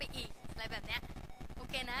กขึ้นไปอีกอะไรแบบเนี้ยโอ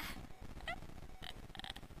เคนะ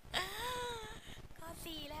ข้อ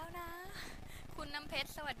4แล้วนะคุณน้ำเพชร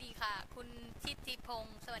สวัสดีค่ะคุณชิติพง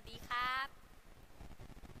ศ์สวัสดีครับ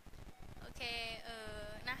โอเค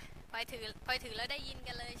นะพลอยถือแล้วได้ยิน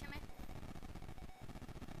กันเลยใช่ไหม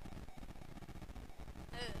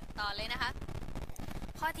ต่อเลยนะคะ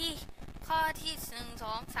ข้อที่1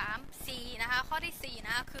 2 3 4นะคะข้อที่4น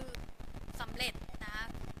ะคะคือสำเร็จนะคะ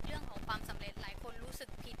เรื่องของความสำเร็จหลายคนรู้สึก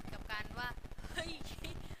ผิดกับการว่าเฮ้ย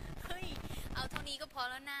เอาเท่านี้ก็พอ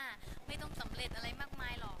แล้วนะไม่ต้องสำเร็จอะไรมากมา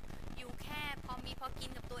ยหรอกอยู่แค่พอมีพอกิน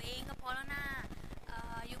กับตัวเองก็พอแล้วนะ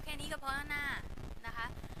อยู่แค่นี้ก็พอแล้วนะนะคะ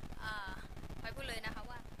ไปพูดเลยนะคะ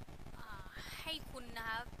ว่าให้คุณนะค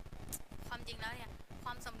ะความจริงแล้วเนี่ยคว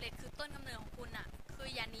ามสำเร็จคือต้นกำเนิดของคุณอะคือ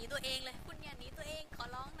อย่าหนีตัวเองเลยคุณอย่าหนีตัวเองขอ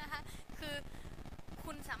ร้องนะคะคือ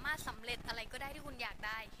คุณสามารถสำเร็จอะไรก็ได้ที่คุณอยากไ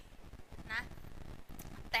ด้นะ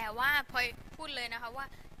แต่ว่าพอพูดเลยนะคะว่า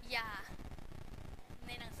อย่าใ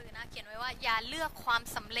นหนังสือนะเขียนไว้ว่าอย่าเลือกความ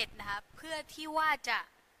สำเร็จนะคะเพื่อที่ว่าจะ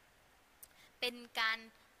เป็นการ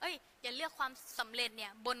อย่าเลือกความสำเร็จเนี่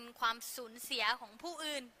ยบนความสูญเสียของผู้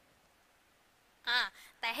อื่น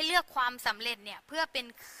แต่ให้เลือกความสำเร็จเนี่ยเพื่อเป็น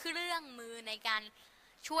เครื่องมือในการ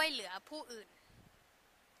ช่วยเหลือผู้อื่น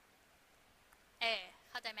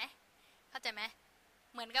เข้าใจไหมเข้าใจไหม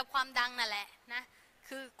เหมือนกับความดังนั่นแหละนะ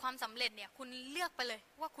คือความสำเร็จเนี่ยคุณเลือกไปเลย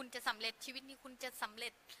ว่าคุณจะสำเร็จชีวิตนี้คุณจะสำเร็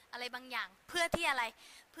จอะไรบางอย่างเพื่อที่อะไร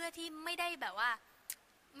เพื่อที่ไม่ได้แบบว่า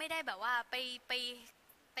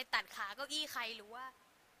ไปตัดขาเก้าอี้ใครหรือว่า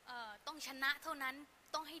ต้องชนะเท่านั้น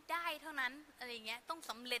ต้องให้ได้เท่านั้นอะไรเงี้ยต้อง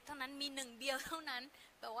สำเร็จเท่านั้นมีหนึ่งเดียวเท่านั้น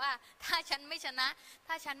แบบว่าถ้าฉันไม่ชนะ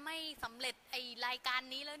ถ้าฉันไม่สำเร็จไอรายการ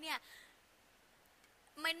นี้แล้วเนี่ย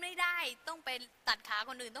ไม่ได้ต้องไปตัดขา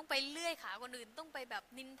คนอื่นต้องไปเลื่อยขาคนอื่นต้องไปแบบ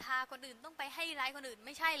นินทาคนอื่นต้องไปให้ร้ายคนอื่นไ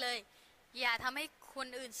ม่ใช่เลยอย่าทำให้คน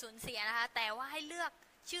อื่นสูญเสียนะคะแต่ว่าให้เลือก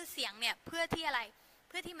ชื่อเสียงเนี่ยเพื่อที่อะไรเ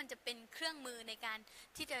พื่อที่มันจะเป็นเครื่องมือในการ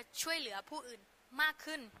ที่จะช่วยเหลือผู้อื่นมาก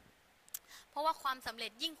ขึ้นเพราะว่าความสำเร็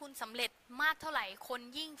จยิ่งคุณสำเร็จมากเท่าไหร่คน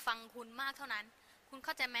ยิ่งฟังคุณมากเท่านั้นคุณเ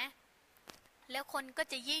ข้าใจไหมแล้วคนก็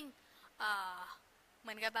จะยิ่งเเห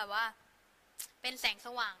มือนกับแบบว่าเป็นแสงส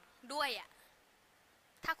ว่างด้วยอ่ะ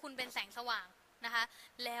ถ้าคุณเป็นแสงสว่างนะคะ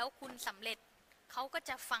แล้วคุณสำเร็จเขาก็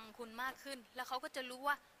จะฟังคุณมากขึ้นแล้วเขาก็จะรู้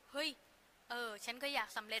ว่าเฮ้ยฉันก็อยาก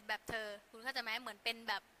สำเร็จแบบเธอคุณเข้าใจไหมเหมือนเป็น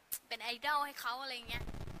แบบเป็นไอดอลให้เขาอะไรเงี้ย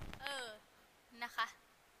นะคะ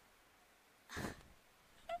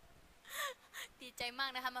ดีใจมาก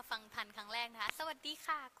นะคะมาฟังทันครั้งแรกนะคะสวัสดี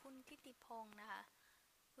ค่ะคุณทิติพงศ์นะคะ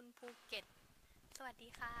คุณภูเก็ตสวัสดี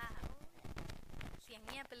ค่ะเสียงเ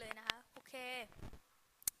งียบไปเลยนะคะโอเค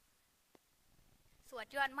สวด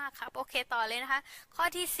ยอดมากครับโอเคต่อเลยนะคะข้อ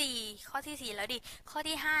ที่ 4แล้วดิข้อ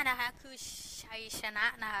ที่5นะคะคือชัยชนะ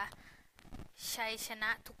นะคะชัยชนะ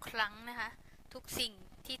ทุกครั้งนะคะทุกสิ่ง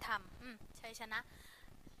ที่ทำชัยชนะ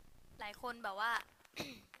หลายคนแบบว่า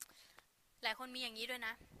หลายคนมีอย่างนี้ด้วยน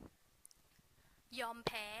ะยอมแ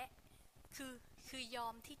พ้คือคือยอ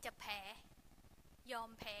มที่จะแพ้ยอม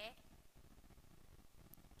แพ้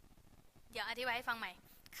เดี๋ยวอธิบายให้ฟังใหม่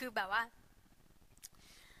คือแบบว่า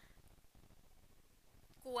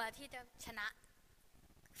กลัวที่จะชนะ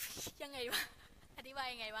ยังไงวะอธิบาย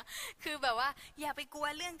ยังไงวะคือแบบว่าอย่าไปกลัว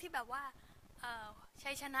เรื่องที่แบบว่า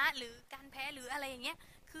ชัยชนะหรือการแพ้หรืออะไรอย่างเงี้ย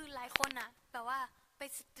คือหลายคนอะแบบว่าไป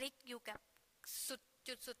สตริกอยู่กับ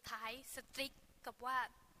จุดสุดท้ายสตริกกับว่า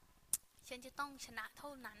ฉันจะต้องชนะเท่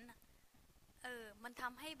านั้นอะมันท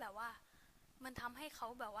ำให้แบบว่ามันทำให้เขา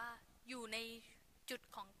แบบว่าอยู่ในจุด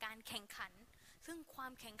ของการแข่งขันซึ่งควา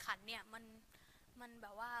มแข่งขันเนี่ยมันแบ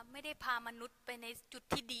บว่าไม่ได้พามนุษย์ไปในจุด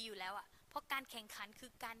ที่ดีอยู่แล้วอะเพราะการแข่งขันคื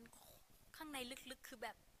อการข้างในลึกๆคือแบ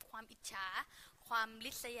บความอิจฉาความ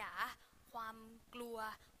ริษยาความกลัว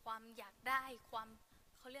ความอยากได้ความ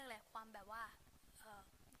เขาเรียกอะไรความแบบว่า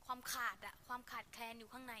ความขาดแคลนอยู่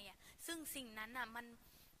ข้างในอะซึ่งสิ่งนั้นอะมั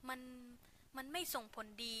น มันไม่ส่งผล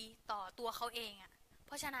ดีต่อตัวเขาเองอ่ะเพ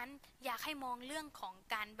ราะฉะนั้นอยากให้มองเรื่องของ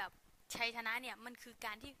การแบบชัยชนะเนี่ยมันคือก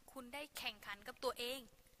ารที่คุณได้แข่งขันกับตัวเอง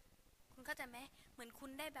คุณเข้าใจไหมเหมือนคุณ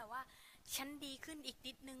ได้แบบว่าฉันดีขึ้นอีก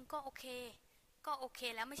นิดนึงก็โอเคก็โอเค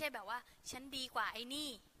แล้วไม่ใช่แบบว่าฉันดีกว่าไอ้นี่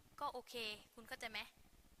ก็โอเคคุณเข้าใจไหม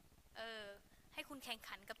เออให้คุณแข่ง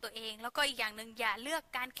ขันกับตัวเองแล้วก็อีกอย่างหนึ่งอย่าเลือก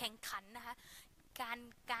การแข่งขันนะคะการ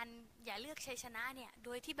การอย่าเลือกชัยชนะเนี่ยโด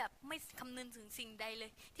ยที่แบบไม่คำนึงถึงสิ่งใดเล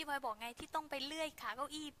ยที่พลอยบอกไงที่ต้องไปเลื่อยขาเก้า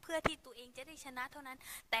อี้เพื่อที่ตัวเองจะได้ชนะเท่านั้น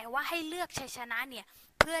แต่ว่าให้เลือกชัยชนะเนี่ย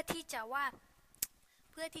เพื่อที่จะว่า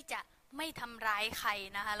เพื่อที่จะไม่ทำร้ายใคร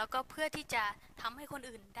นะคะแล้วก็เพื่อที่จะทำให้คน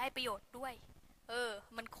อื่นได้ประโยชน์ด้วย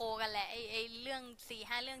มันโคกันแหละไอเรื่อง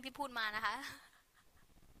4-5เรื่องที่พูดมานะคะ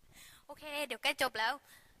โอเคเดี๋ยวใกล้จบแล้ว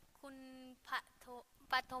คุณ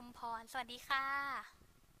ปฐมพรสวัสดีค่ะ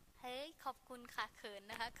เฮ้ยขอบคุณค่ะเขิน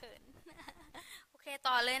นะคะเขินโอเค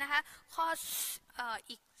ต่อเลยนะคะข้อ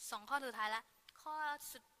อีก2 ข้อสุดท้ายละข้อ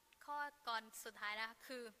ข้อก่อนสุดท้ายนะคะ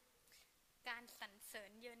คือการสรรเสริ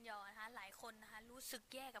ญเยินยอนะคะหลายคนนะคะรู้สึก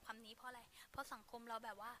แย่กับคำนี้เพราะอะไรเพราะสังคมเราแบ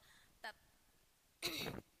บว่าแบบ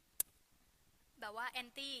แบบว่าแอน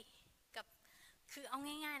ตี้กับคือเอา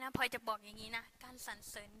ง่ายๆนะพลอยจะบอกอย่างนี้นะการสรร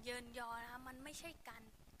เสริญเยินยอนะคะมันไม่ใช่การ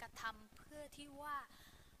กระทำเพื่อที่ว่า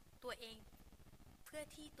ตัวเองเพื่อ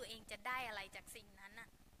ที่ตัวเองจะได้อะไรจากสิ่งนั้นน่ะ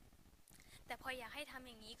แต่พลอยอยากให้ทำ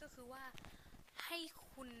อย่างนี้ก็คือว่าให้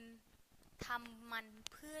คุณทำมัน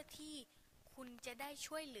เพื่อที่คุณจะได้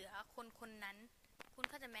ช่วยเหลือคนคนนั้นคุณ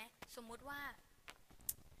เข้าใจไหมสมมุติว่า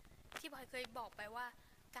ที่พลอยเคยบอกไปว่า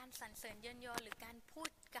การสรรเสริญเยินยอหรือการพูด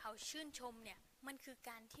กล่าวชื่นชมเนี่ยมันคือ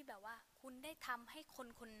การที่แบบว่าคุณได้ทำให้คน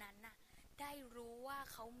คนนั้นน่ะได้รู้ว่า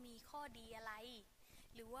เขามีข้อดีอะไร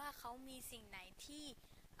หรือว่าเขามีสิ่งไหนที่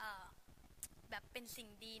แบบเป็นสิ่ง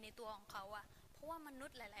ดีในตัวของเขาอ่ะเพราะว่ามนุษ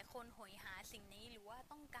ย์หลายๆคนโหยหาสิ่งนี้หรือว่า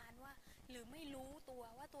ต้องการว่าหรือไม่รู้ตัว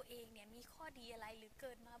ว่าตัวเองเนี่ยมีข้อดีอะไรหรือเ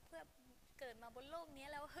กิดมาบนโลกนี้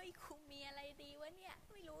แล้วเฮ้ยคุณมีอะไรดีวะเนี่ย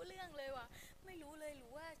ไม่รู้เรื่องเลยว่ะไม่รู้เลยหรื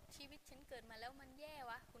อว่าชีวิตฉันเกิดมาแล้วมันแย่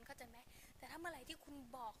วะคุณเข้าใจไหมแต่ถ้าเมื่อไหร่ที่คุณ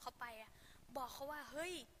บอกเขาไปอ่ะบอกเขาว่าเฮ้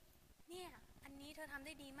ยเนี่ยอันนี้เธอทำไ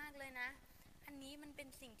ด้ดีมากเลยนะอันนี้มันเป็น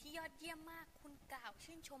สิ่งที่ยอดเยี่ยมมากคุณกล่าว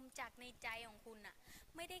ชื่นชมจากในใจของคุณอ่ะ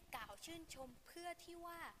ไม่ได้กล่าวชื่นชมเพื่อที่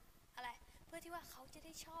ว่าอะไรเพื่อที่ว่าเขาจะไ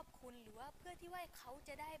ด้ชอบคุณหรือว่าเพื่อที่ว่าเขาจ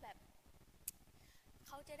ะได้แบบ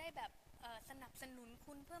สนับสนุน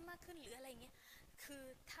คุณเพิ่มมากขึ้นหรืออะไรเงี้ยคือ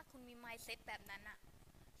ถ้าคุณมี mindset แบบนั้นอะ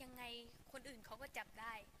ยังไงคนอื่นเขาก็จับไ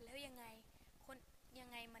ด้แล้วยังไง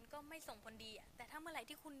มันก็ไม่ส่งผลดีอะแต่ถ้าเมื่อไหร่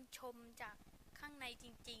ที่คุณชมจากข้างในจ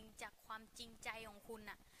ริงๆจากความจริงใจของคุณ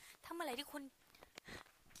อะถ้าเมื่อไหร่ที่คุณ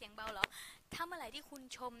เสียงเบาเหรอถ้าเมื่อไหร่ที่คุณ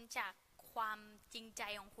ชมจากความจริงใจ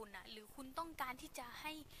ของคุณอะหรือคุณต้องการที่จะใ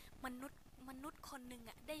ห้มนุษย์คนหนึ่ง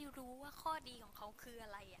อะได้รู้ว่าข้อดีของเขาคืออ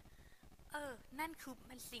ะไรอะนั่นคือ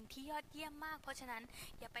มันสิ่งที่ยอดเยี่ยมมากเพราะฉะนั้น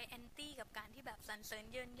อย่าไปแอนตี้กับการที่แบบสรรเสริญ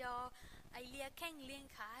เยินยอไอเลียแข้งเลียง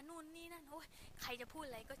ขานู่นนี่นั่นโอ้ยใครจะพูด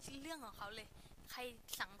อะไรก็เรื่องของเขาเลยใคร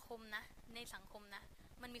สังคมนะในสังคมนะ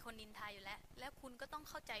มันมีคนนินทาอยู่แล้วคุณก็ต้อง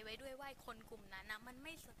เข้าใจไว้ด้วยว่าคนกลุ่มนั้นนะมันไ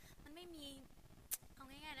ม่มีเอา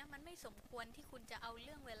ง่ายๆนะมันไม่สมควรที่คุณจะเอาเ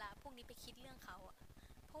รื่องเวลาพวกนี้ไปคิดเรื่องเขาอะ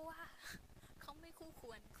เพราะว่าเขาไม่คู่ค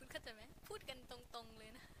วรคุณเข้าใจไหมพูดกันตรงๆเล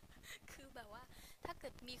ยนะคือแบบว่าถ้าเกิ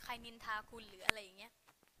ดมีใครนินทาคุณหรืออะไรอย่างเงี้ย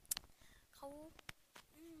เขา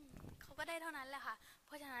เขาก็ได้เท่านั้นแหละค่ะเพ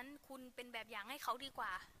ราะฉะนั้นคุณเป็นแบบอย่างให้เขาดีกว่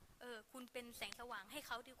าคุณเป็นแสงสว่างให้เ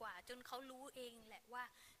ขาดีกว่าจนเขารู้เองแหละว่า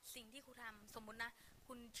สิ่งที่คุณทำสมมุตินะ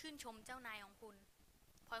คุณชื่นชมเจ้านายของคุณ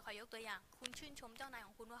พลอยขอยกตัวอย่างคุณชื่นชมเจ้านายข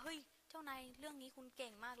องคุณว่าเฮ้ยเจ้านายเรื่องนี้คุณเก่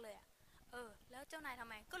งมากเลยอะแล้วเจ้านายทำ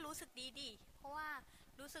ไมก็รู้สึกดีเพราะว่า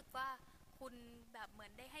รู้สึกว่าคุณแบบเหมือ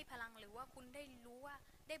นได้ให้พลังหรือว่าคุณได้รู้ว่า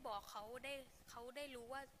ได้บอกเขาได้รู้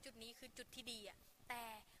ว่าจุดนี้คือจุดที่ดีอ่ะแต่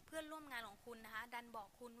เพื่อนร่วมงานของคุณนะคะดันบอก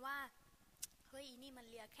คุณว่าเฮ้ยอีนี่มัน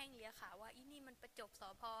เลียแข้งเลียขาว่าอีนี่มันประจบส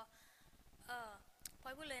พพอ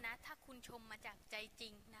ยพูดเลยนะถ้าคุณชมมาจากใจจริ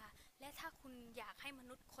งนะคะและถ้าคุณอยากให้ม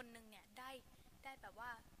นุษย์คนหนึ่งเนี่ยได้แบบว่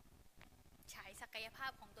าฉายศักยภา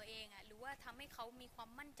พของตัวเองอะหรือว่าทำให้เขามีความ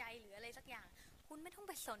มั่นใจหรืออะไรสักอย่างคุณไม่ต้อง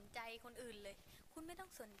ไปสนใจคนอื่นเลยคุณไม่ต้อ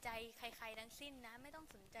งสนใจใครๆทั้งสิ้นนะไม่ต้อง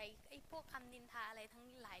สนใจไอ้พวกคำนินทาอะไรทั้ง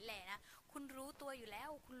หลายแหล่นะคุณรู้ตัวอยู่แล้ว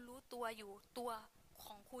คุณรู้ตัวอยู่ตัวข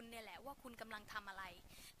องคุณเนี่ยแหละว่าคุณกำลังทำอะไร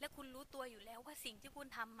และคุณรู้ตัวอยู่แล้วว่าสิ่งที่คุณ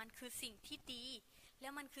ทำมันคือสิ่งที่ดีแล้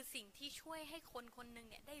วมันคือสิ่งที่ช่วยให้คนคนหนึ่ง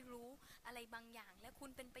เนี่ยได้รู้อะไรบางอย่างและคุณ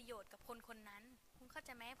เป็นประโยชน์กับคนคนนั้นคุณเข้าใจ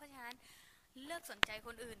ไหมเพราะฉะนั้นเลิกสนใจค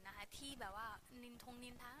นอื่นนะคะที่แบบว่านิน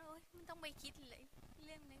ทาโอ๊ยไม่ต้องไปคิดเลยเ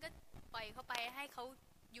รื่องนั้นก็ปล่อยเขาไปให้เขา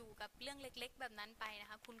อยู่กับเรื่องเล็กๆแบบนั้นไปนะ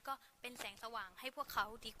คะคุณก็เป็นแสงสว่างให้พวกเขา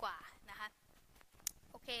ดีกว่านะคะ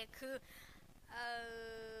โอเคคือเอ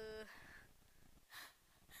อ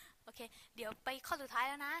โอเคเดี๋ยวไปข้อสุดท้าย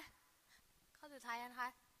แล้วนะข้อสุดท้ายนะคะ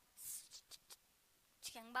เ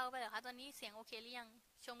สียงเบาไปเหรอคะตอนนี้เสียงโอเคหรือยัง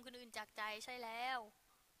ชมคนอื่นจากใจใช่แล้ว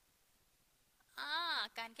อ่า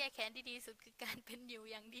การแก้แค้นที่ดีสุดคือการเป็นอยู่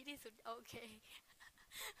อย่างดีที่สุดโอเค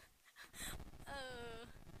เออ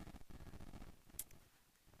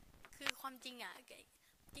คือความจริงอ่ะ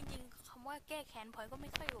จริงๆคำว่าแก้แค้นพลอยก็ไ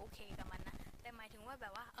ม่ค่อยโอเคกับมันนะแต่หมายถึงว่าแบ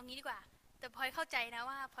บว่าเอางี้ดีกว่าแต่พลอยเข้าใจนะ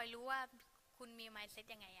ว่าพลอยรู้ว่าคุณมี mindset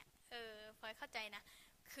ยังไงอ่ะพลอยเข้าใจนะ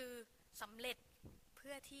คือสำเร็จเ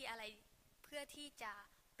พื่อที่อะไรเพื่อที่จะ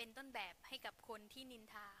เป็นต้นแบบให้กับคนที่นิน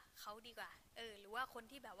ทาเขาดีกว่าหรือว่าคน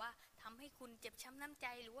ที่แบบว่าทำให้คุณเจ็บช้ำน้ำใจ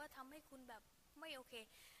หรือว่าทำให้คุณแบบไม่โอเค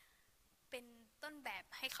เป็นต้นแบบ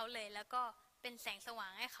ให้เขาเลยแล้วก็เป็นแสงสว่า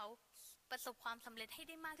งให้เขาประสบความสำเร็จให้ไ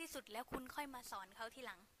ด้มากที่สุดแล้วคุณค่อยมาสอนเขาทีห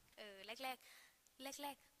ลังแรกๆแร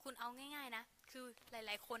กๆคุณเอาง่ายๆนะคือห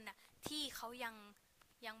ลายๆคนน่ะที่เขา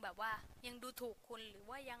ยังแบบว่ายังดูถูกคุณหรือ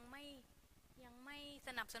ว่ายังไม่ส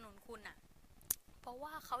นับสนุนคุณน่ะเพราะว่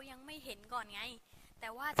าเขายังไม่เห็นก่อนไงแต่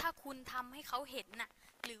ว่าถ้าคุณทำให้เขาเห็นน่ะ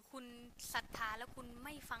หรือคุณศรัทธาแล้วคุณไ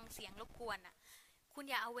ม่ฟังเสียงรบกวนน่ะคุณ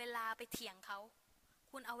อย่าเอาเวลาไปเถียงเขา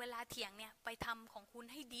คุณเอาเวลาเถียงเนี่ยไปทำของคุณ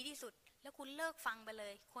ให้ดีที่สุดแล้วคุณเลิกฟังไปเล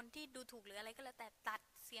ยคนที่ดูถูกหรืออะไรก็แล้วแต่ตัด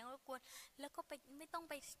เสียงรบกวนแล้วก็ไปไม่ต้อง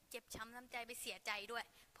ไปเจ็บช้ำน้ำใจไปเสียใจด้วย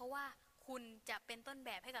เพราะว่าคุณจะเป็นต้นแบ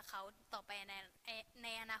บให้กับเขาต่อไปใน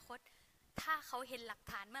อนาคตถ้าเขาเห็นหลัก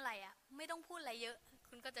ฐานเมื่อไหร่อ่ะไม่ต้องพูดอะไรเยอะ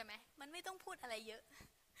คุณก็จะไหมมันไม่ต้องพูดอะไรเยอะ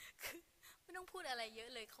คือไม่ต้องพูดอะไรเยอะ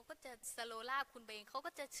เลยเขาก็จะสโลล่าคุณไปเองเขา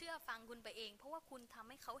ก็จะเชื่อฟังคุณไปเองเพราะว่าคุณทำ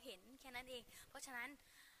ให้เขาเห็นแค่นั้นเองเพราะฉะนั้น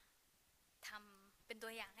ทำเป็นตั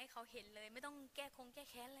วอย่างให้เขาเห็นเลยไม่ต้องแก้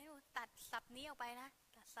แค้นเลยตัดสับนี้ออกไปนะ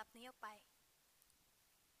ตัดสับนี้ออกไป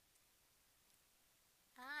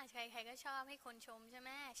ใครก็ชอบให้คนชมใช่ไหม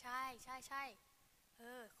ใช่ใช่ใช่เอ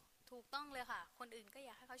อถูกต้องเลยค่ะคนอื่นก็อย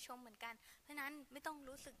ากให้เขาชมเหมือนกันเพราะนั้นไม่ต้อง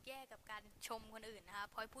รู้สึกแย่กับการชมคนอื่นนะคะ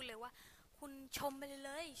พลอยพูดเลยว่าคุณชมไปเ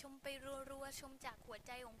ลยชมไปรัวๆชมจากหัวใ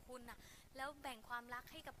จของคุณน่ะแล้วแบ่งความรัก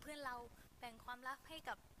ให้กับเพื่อนเราแบ่งความรักให้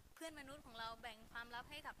กับเพื่อนมนุษย์ของเราแบ่งความรัก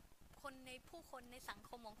ให้กับคนในผู้คนในสัง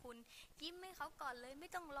คมของคุณยิ้มให้เขาก่อนเลยไม่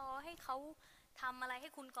ต้องรอให้เขาทำอะไรให้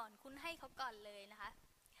คุณก่อนคุณให้เขาก่อนเลยนะคะ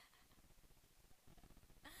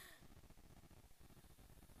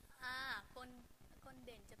อ่าคนคนเ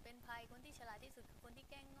ด่นจะเป็นภัยคนที่ฉลาดที่สุดคือคนที่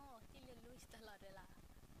แกล้งโง่ที่เรียนรู้ตลอดเวลา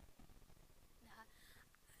นะคะ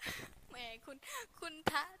แหมคุณ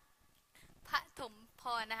พระถมพ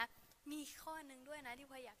รนะคะมีข้อหนึ่งด้วยนะที่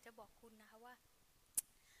พออยากจะบอกคุณนะคะว่า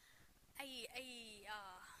ไอเอ่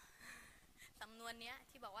อสำนวนเนี้ย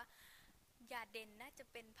ที่บอกว่าอย่าเด่นน่าจะ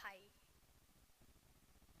เป็นภัย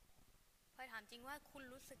พอถามจริงว่าคุณ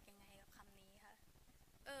รู้สึกยังไงกับคำนี้คะ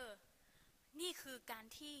เออนี่คือการ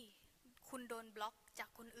ที่คุณโดนบล็อกจาก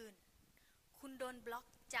คนอื่นคุณโดนบล็อก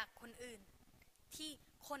จากคนอื่นที่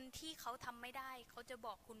คนที่เขาทำไม่ได้เขาจะบ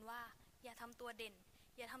อกคุณว่าอย่าทำตัวเด่น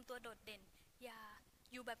อย่าทำตัวโดดเด่นอย่า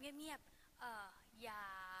อยู่แบบเงียบๆอย่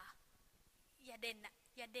าเด่นอะ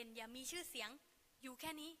อย่าเด่นอย่ามีชื่อเสียงอยู่แ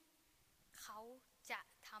ค่นี้เขาจะ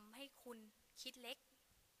ทำให้คุณคิดเล็ก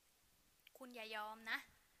คุณอย่ายอมนะ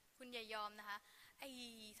คุณอย่ายอมนะคะไอ้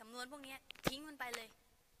สำนวนพวกนี้ทิ้งมันไปเลย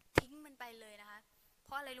ทิ้งมันไปเลยนะคะเพ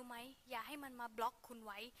ราะอะไรรู้ไหมอย่าให้มันมาบล็อกคุณไ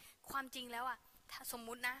ว้ความจริงแล้วอะถ้าสม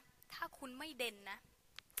มุตินะถ้าคุณไม่เด่นนะ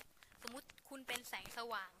สมมุติคุณเป็นแสงส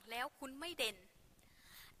ว่างแล้วคุณไม่เด่น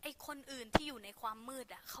ไอคนอื่นที่อยู่ในความมืด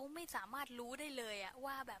อะเขาไม่สามารถรู้ได้เลยอะ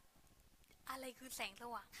ว่าแบบอะไรคือแสงส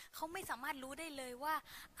ว่างเขาไม่สามารถรู้ได้เลยว่า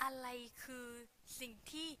อะไรคือสิ่ง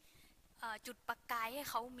ที่จุดประกายให้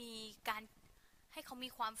เขามีการให้เขามี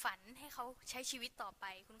ความฝันให้เขาใช้ชีวิตต่อไป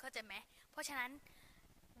คุณเข้าใจไหมเพราะฉะนั้น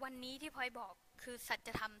วันนี้ที่พลอยบอกคือสัจ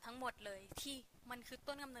ธรรมทั้งหมดเลยที่มันคือ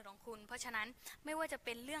ต้นกำเนิดของคุณเพราะฉะนั้นไม่ว่าจะเ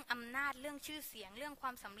ป็นเรื่องอำนาจเรื่องชื่อเสียงเรื่องคว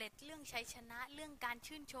ามสำเร็จเรื่องชัยชนะเรื่องการ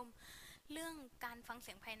ชื่นชมเรื่องการฟังเ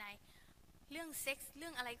สียงภายในเรื่องเซ็กส์เรื่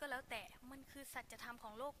องอะไรก็แล้วแต่มันคือสัจธรรมข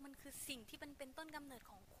องโลกมันคือสิ่งที่มันเป็นต้นกำเนิด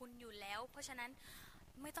ของคุณอยู่แล้วเพราะฉะนั้น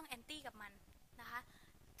ไม่ต้องแอนตี้กับมันนะคะ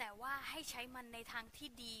แต่ว่าให้ใช้มันในทางที่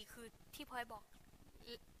ดีคือที่พลอยบอก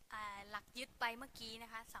หลักยึดไปเมื่อกี้น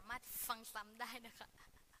ะคะสามารถฟังซ้ำได้นะคะ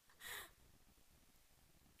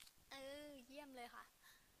เยี่ยมเลยค่ะ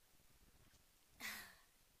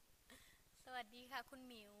สวัสดีค่ะคุณ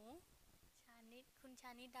หมิวคุณช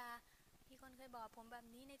านิดามีคนเคยบอกผมแบบ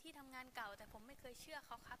นี้ในที่ทำงานเก่าแต่ผมไม่เคยเชื่อเข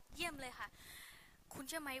าครับเยี่ยมเลยค่ะคุณเ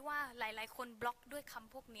ชื่อไหมว่าหลายๆคนบล็อกด้วยค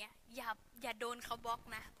ำพวกนี้อย่าโดนเขาบล็อก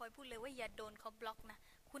นะพลอยพูดเลยว่าอย่าโดนเขาบล็อกนะ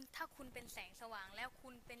คุณถ้าคุณเป็นแสงสว่างแล้วคุ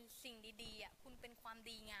ณเป็นสิ่งดีๆอ่ะคุณเป็นความ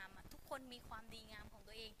ดีงามอ่ะทุกคนมีความดีงามของ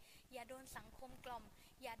ตัวเองอย่าโดนสังคมกล่อม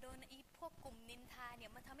อย่าโดนไอ้พวกกลุ่มนินทาเนี่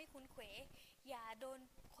ยมันทำให้คุณเขวอย่าโดน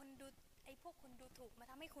คนดูไอ้พวกคนดูถูกมา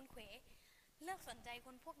ทำให้คุณเขว เลิกสนใจค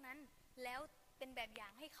นพวกนั้นแล้วเป็นแบบอย่า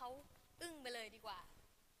งให้เขาอึ้งไปเลยดีกว่า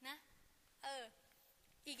นะ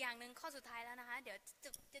อีกอย่างหนึ่งข้อสุดท้ายแล้วนะคะเดี๋ยว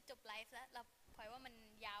จะจบไลฟ์แล้วเราพลอยว่ามัน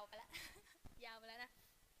ยาวไปแล้ว ยาวไปแล้วนะ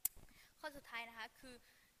ข้อสุดท้ายนะคะคือ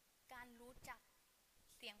การรู้จัก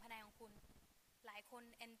เสียงภายในของคุณหลายคน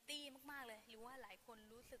แอนตี้มากๆเลยหรือว่าหลายคน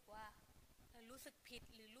รู้สึกว่ารู้สึกผิด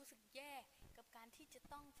หรือรู้สึกแย่กับการที่จะ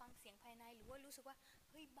ต้องฟังเสียงภายในหรือว่ารู้สึกว่า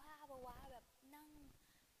เฮ้ยบ้าปะวะแบบนั่ง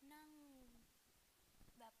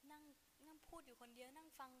แบบนั่งพูดอยู่คนเดียวนั่ง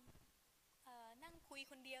ฟังนั่งคุย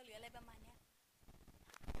คนเดียวหรืออะไรประมาณเนี้ย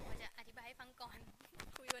ผมจะอธิบายให้ฟังก่อน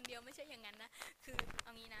คุยคนเดียวไม่ใช่อย่างนั้นนะคือเอ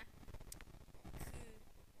างี้นะคือ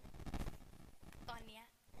ตอนเนี้ย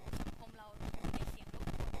สังคมเราในเสียงรบ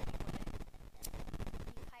กวนไปหมดเลย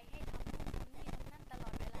มีใครให้ทำนู่นทำนี่ทำนั่นตลอ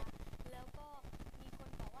ดเวลาแล้วก็มีคน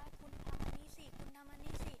บอกว่าคุณทำอันนี้สิคุณทำอัน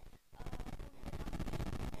นี้สิคุณจะทำอันนี้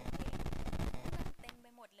เพลงเรื่องเต็มไป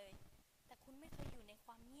หมดเลยแต่คุณไม่เคยอยู่ในค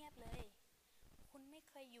วามเงียบเลยคุณไม่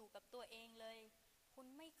เคยอยู่กับตัวเองเลยคุณ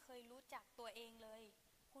ไม่เคยรู้จักตัวเองเลย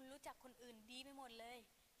คุณรู้จักคนอื่นดีไปหมดเลย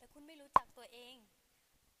แต่คุณไม่รู้จักตัวเอง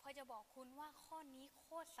พอจะบอกคุณว่าข้อนี้โค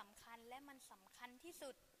ตรสำคัญและมันสำคัญที่สุ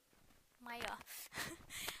ดไม่เหรอ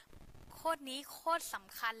โคตรนี้โคตรส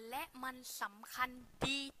ำคัญและมันสำคัญ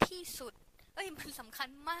ดีที่สุดมันสำคัญ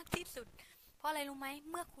มากที่สุดเพราะอะไรรู้ไหม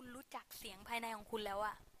เมื่อคุณรู้จักเสียงภายในของคุณแล้วอ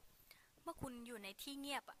ะเมื่อคุณอยู่ในที่เ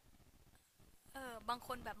งียบอะบางค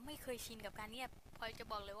นแบบไม่เคยชินกับการเงียบพลอยจะ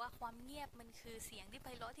บอกเลยว่าความเงียบมันคือเสียงที่ไพ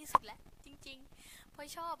เราะที่สุดแล้วจริงๆพลอย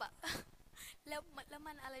ชอบอะ แล้ว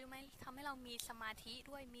มันอะไรรู้ไหมทำให้เรามีสมาธิ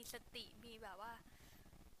ด้วยมีสติมีแบบว่า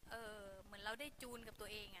เหมือนเราได้จูนกับตัว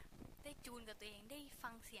เองอะได้จูนกับตัวเองได้ฟั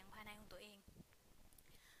งเสียงภายในของตัวเอง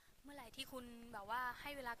เมื่อไหร่ที่คุณแบบว่าให้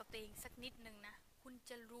เวลากับตัวเองสักนิดนึงนะคุณ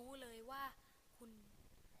จะรู้เลยว่าคุณ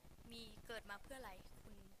มีเกิดมาเพื่ออะไรคุ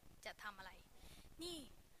ณจะทำอะไรนี่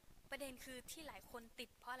ประเด็นคือที่หลายคนติด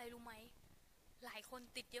เพราะอะไรรู้ไหมหลายคน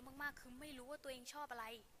ติดเยอะมากๆคือไม่รู้ว่าตัวเองชอบอะไร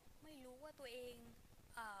ไม่รู้ว่าตัวเอง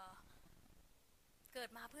เกิด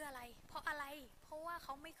มาเพื่ออะไรเพราะอะไรเพราะว่าเข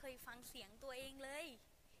าไม่เคยฟังเสียงตัวเองเลย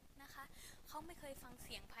นะคะเขาไม่เคยฟังเ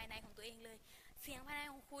สียงภายในของตัวเองเลยเสียงภายใน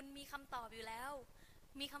ของคุณมีคำตอบอยู่แล้ว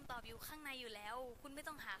มีคำตอบอยู่ข้างในอยู่แล้วคุณไม่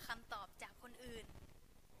ต้องหาคำตอบจากคนอื่น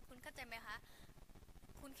คุณเข้าใจไหมคะ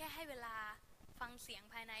คุณแค่ให้เวลาฟังเสียง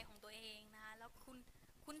ภายในของตัวเองนะแล้วคุ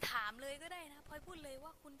ณถามเลยก็ได้นะพลอยพูดเลยว่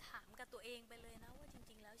าคุณถามกับตัวเองไปเลยนะว่าจ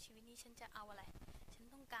ริงๆแล้วชีวิตนี้ฉันจะเอาอะไรฉัน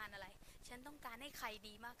ต้องการอะไรฉันต้องการให้ใคร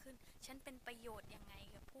ดีมากขึ้นฉันเป็นประโยชน์ยังไง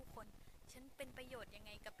กับผู้คนฉันเป็นประโยชน์ยังไ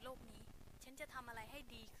งกับโลกนี้ฉันจะทำอะไรให้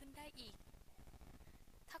ดีขึ้นได้อีก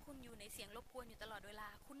ถ้าคุณอยู่ในเสียงรบกวนอยู่ตลอดเวลา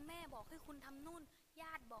คุณแม่บอกให้คุณทำนู่นญ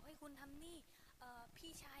าติบอกให้คุณทำนี่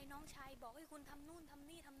พี่ชายน้องชายบอกให้คุณทำนู่นทำ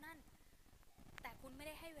นี่ทำนั่นแต่คุณไม่ไ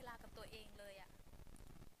ด้ให้เวลากับตัวเองเลยอ่ะ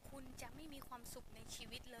คุณจะไม่มีความสุขในชี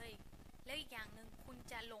วิตเลยแล้วอีกอย่างหนึ่งคุณ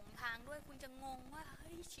จะหลงทางด้วยคุณจะงงว่าเ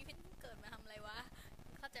ฮ้ยชีวิตเกิดมาทำอะไรวะ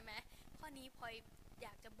เข้าใจไหมข้อนี้พลอยอย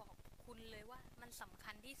ากจะบอกคุณเลยว่ามันสำ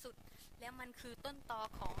คัญที่สุดแล้วมันคือต้นตอ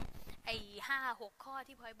ของไอ้5-6 ข้อ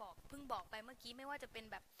ที่พลอยบอกเพิ่งบอกไปเมื่อกี้ไม่ว่าจะเป็น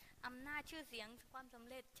แบบอำนาจชื่อเสียงความสำ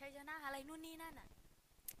เร็จชัยชนะอะไรนู่นนี่นั่นอ่ะ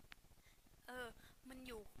มันอ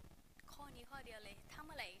ยู่ข้อนี้ข้อเดียวเลยถ้าเ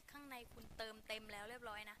มื่อไหร่ข้างในคุณเติมเต็มแล้วเรียบ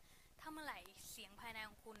ร้อยนะถ้าเมื่อไหร่เสียงภายในข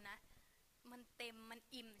องคุณนะมันเต็มมัน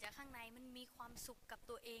อิ่มจากข้างในมันมีความสุขกับ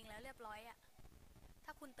ตัวเองแล้วเรียบร้อยอะถ้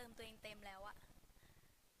าคุณเติมตัวเองเต็มแล้วอะ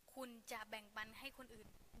คุณจะแบ่งปันให้คนอื่น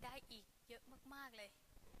ได้อีกเยอะมากๆเลย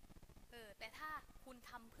แต่ถ้าคุณ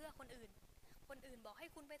ทำเพื่อคนอื่นคนอื่นบอกให้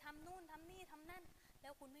คุณไปทำนู่นทำนี่ทำนั่นแล้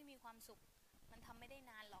วคุณไม่มีความสุขมันทำไม่ได้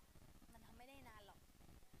นานหรอกมันทำไม่ได้นานหรอก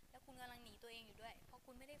แล้วคุณกำลังหนีตัวเองอยู่ด้วยเพราะ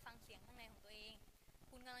คุณไม่ได้ฟังเสียงข้างในของตัวเอง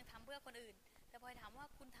คุณกำลังทำเพื่อคนอื่นแต่พอถามว่า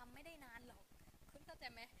คุณทำไม่ได้นานหรอกคุณเข้าใจ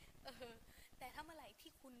ไหมแต่ถ้าเมื่อไหร่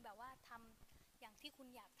ที่คุณแบบว่าทำอย่างที่คุณ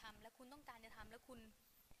อยากทำและคุณต้องการจะทำแล้วคุณ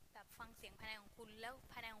แบบฟังเสียงภายในของคุณแล้ว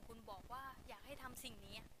ภายในของคุณบอกว่าอยากให้ทำสิ่ง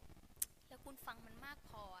นี้แล้วคุณฟังมันมาก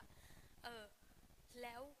พอแ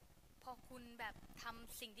ล้วพอคุณแบบท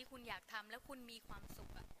ำสิ่งที่คุณอยากทำแล้วคุณมีความสุข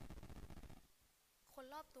คน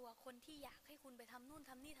รอบตัวคนที่อยากให้คุณไปทำนู่น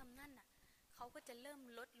ทำนี่ทำนั่นเขาก็จะเริ่ม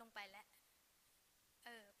ลดลงไปแล้ว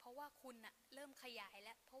เพราะว่าคุณเริ่มขยายแ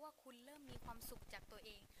ล้วเพราะว่าคุณเริ่มมีความสุขจากตัวเอ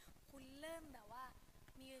งคุณเริ่มแบบว่า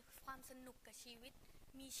มีความสนุกกับชีวิต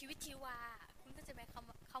มีชีวิตชีวาคุณก็จะไป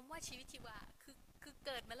คำว่าชีวิตชีวาคือเ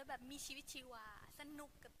กิดมาแล้วแบบมีชีวิตชีวาสนุ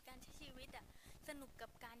กกับการใช้ชีวิตสนุกกั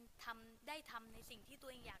บการทำในสิ่งที่ตัว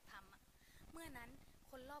เองอยากทำเมื่อนั้น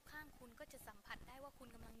คนรอบข้างคุณก็จะสัมผัสได้ว่าคุณ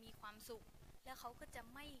กำลังมีความสุขแล้วเขาก็จะ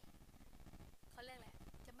ไม่เขาเรียกอะไร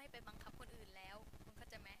จะไม่ไปบังคับคนอื่นแล้วคุณเข้า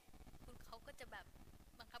ใจไหมเขาก็จะแบบ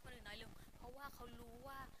บังคับคนอื่นน้อยลงเพราะว่าเขารู้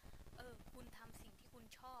ว่าคุณทำสิ่งที่คุณ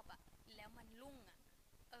ชอบแล้วมันรุ่ง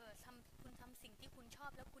คุณทำสิ่งที่คุณชอ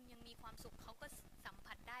บแล้วคุณยังมีความสุขเขาก็สัม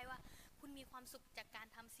ผัสได้ว่าคุณมีความสุขจากการ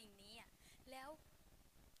ทำสิ่งนี้อ่ะแล้ว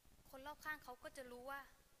คนรอบข้างเขาก็จะรู้ว่า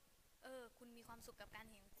คุณมีความสุขกับการ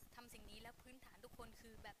เห็นทำสิ่งนี้แล้วพื้นฐานทุกคนคื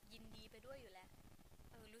อแบบยินดีไปด้วยอยู่แล้ว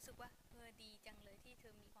รู้สึกว่าดีจังเลยที่เธ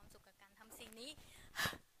อมีความสุขกับการทำสิ่งนี้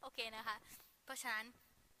โอเคนะคะเพราะฉะนั้น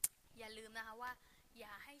อย่าลืมนะคะว่าอ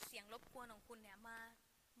ย่าให้เสียงรบกวนของคุณเนี่ยม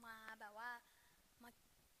าแบบว่า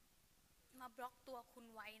มาบล็อกตัวคุณ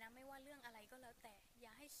ไว้นะไม่ว่าเรื่องอะไรก็แล้วแต่อย่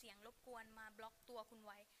าให้เสียงรบกวนมาบล็อกตัวคุณไ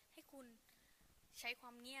ว้ให้คุณใช้คว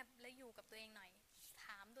ามเงียบและอยู่กับตัวเองหน่อยถ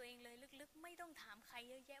ามตัวเองเลยลึกๆไม่ต้องถามใคร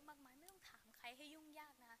เยอะแยะมากมายไม่ต้องถามใครให้ยุ่งยา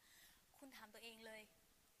กนะคะคุณถามตัวเองเลย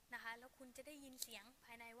นะคะแล้วคุณจะได้ยินเสียงภ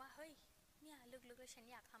ายในว่าเฮ้ยเนี่ยลึกๆแล้วฉัน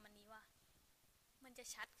อยากทำอันนี้ว่ะมันจะ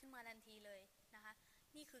ชัดขึ้นมาทันทีเลยนะคะ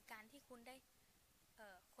นี่คือการที่คุณได้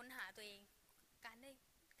ค้นหาตัวเองการ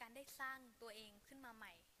ได้สร้างตัวเองขึ้นมาให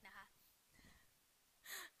ม่นะคะ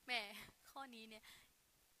แหมข้อนี้เนี่ย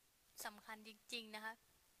สำคัญจริงๆนะคะ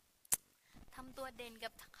ทำตัวเด่นกั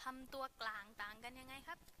บทำตัวกลางต่างกันยังไงค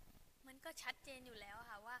รับมันก็ชัดเจนอยู่แล้ว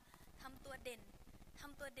ค่ะว่าทำตัวเด่น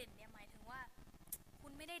เนี่ยหมายถึงว่าคุ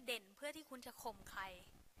ณไม่ได้เด่นเพื่อที่คุณจะข่มใคร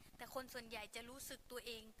แต่คนส่วนใหญ่จะรู้สึก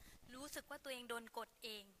ว่าตัวเองโดนกดเอ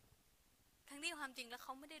งทั้งที่ความจริงแล้วเข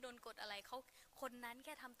าไม่ได้โดนกดอะไรเขาคนนั้นแ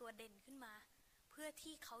ค่ทำตัวเด่นขึ้นมาเพื่อ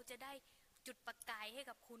ที่เขาจะได้จุดประกายให้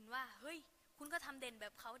กับคุณว่าเฮ้ยคุณก็ทำเด่นแบ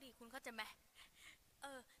บเขาดิคุณเข้าใจไหม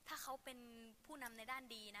ถ้าเขาเป็นผู้นำในด้าน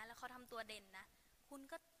ดีนะแล้วเขาทำตัวเด่นนะคุณ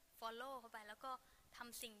ก็ follow เขาไปแล้วก็ท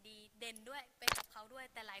ำสิ่งดีเด่นด้วยไปกับเขาด้วย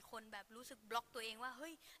แต่หลายคนแบบรู้สึกบล็อกตัวเองว่าเฮ้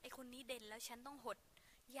ยไอคนนี้เด่นแล้วฉันต้องหด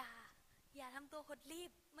อย่าทำตัวหดรี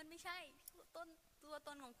บมันไม่ใช่ตัวต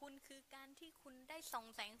นของคุณคือการที่คุณได้ส่อง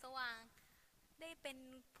แสงสว่างได้เป็น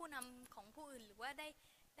ผู้นำของผู้อื่นหรือว่าได้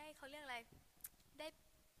เขาเรียกอะไร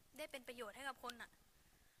ได้เป็นประโยชน์ให้กับคนอ่ะ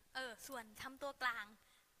ส่วนทำตัวกลาง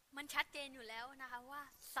มันชัดเจนอยู่แล้วนะคะว่า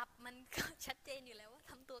ศัพท์มันก็ชัดเจนอยู่แล้วว่า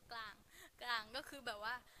ทำตัวกลางก็คือแบบ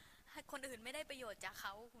ว่าให้คนอื่นไม่ได้ประโยชน์จากเข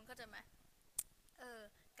าคุณเข้าใจไหม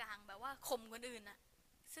กลางแบบว่าข่มคนอื่นอะ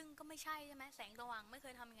ซึ่งก็ไม่ใช่ใช่ไหมแสงสว่างไม่เค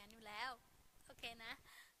ยทำอย่างนั้นอยู่แล้วโอเคนะ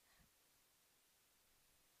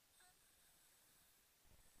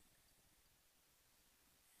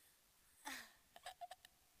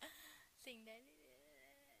สิ่งใด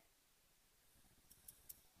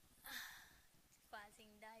กว่าสิ่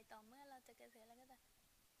งใดต่อเมื่อเราจะเกษตรแล้วก็จะ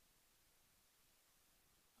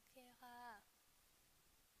โอเคค่ะ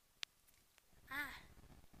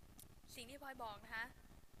สิ่งที่พลอยบอกนะคะ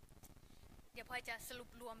เดี๋ยวพลอยจะสรุป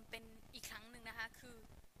รวมเป็นอีกครั้งหนึ่งนะคะคือ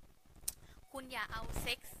คุณอย่าเอาเ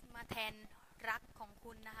ซ็กส์มาแทนรักของ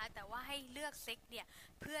คุณนะคะแต่ว่าให้เลือกเซ็กส์เนี่ย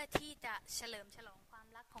เพื่อที่จะเฉลิมฉลองความ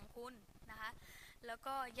รักของคุณนะคะแล้ว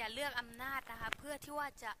ก็อย่าเลือกอำนาจนะคะเพื่อที่ว่า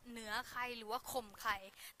จะเหนือใครหรือว่าข่มใคร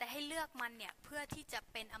แต่ให้เลือกมันเนี่ยเพื่อที่จะ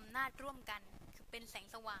เป็นอำนาจร่วมกันคือเป็นแสง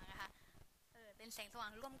สว่างนะคะเป็นแสงสว่า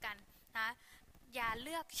งร่วมกันนะอย่าเ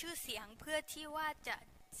ลือกชื่อเสียงเพื่อที่ว่าจะ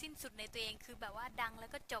สิ้นสุดในตัวเองคือแบบว่าดังแล้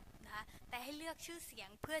วก็จบนะคะแต่ให้เลือกชื่อเสียง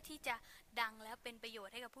เพื่อที่จะดังแล้วเป็นประโยช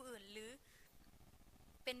น์ให้กับผู้อื่นหรือ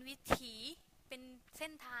เป็นวิถีเป็นเส้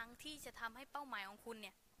นทางที่จะทำให้เป้าหมายของคุณเ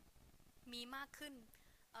นี่ยมีมากขึ้น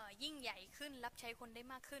ยิ่งใหญ่ขึ้นรับใช้คนได้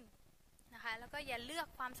มากขึ้นนะคะแล้วก็อย่าเลือก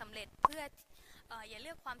ความสำเร็จเพื่ออย่าเลื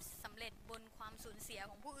อกความสำเร็จบนความสูญเสีย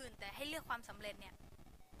ของผู้อื่นแต่ให้เลือกความสำเร็จเนี่ย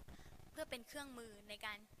เพื่อเป็นเครื่องมือในก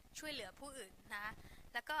ารช่วยเหลือผู้อื่นนะคะ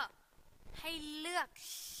แล้วก็ให้เลือก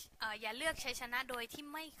อย่าเลือกชัยชนะโดยที่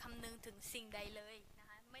ไม่คำนึงถึงสิ่งใดเลยนะ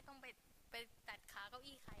คะไม่ต้องไปตัดขาเก้า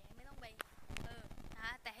อี้ใครไม่ต้องไปนะ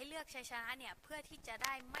แต่ให้เลือกชัยชนะเนี่ยเพื่อที่จะไ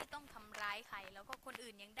ด้ไม่ต้องทำร้ายใครแล้วก็คน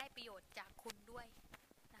อื่นยังได้ประโยชน์จากคุณด้วย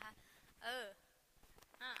นะคะ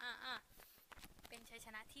เป็นชัยช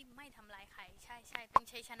นะที่ไม่ทำลายใครใช่เป็น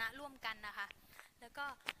ชัยชนะร่วมกันนะคะแล้วก็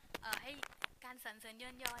ให้การสรรเสริญเยิ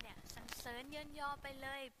นยอเนี่ยสรรเสริญเยินยอไปเล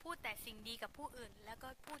ยพูดแต่สิ่งดีกับผู้อื่นแล้วก็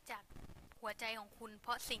พูดจากหัวใจของคุณเพ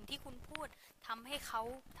ราะสิ่งที่คุณพูดทำใ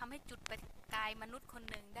ห้จุดประกายมนุษย์คน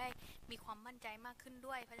หนึ่งได้มีความมั่นใจมากขึ้น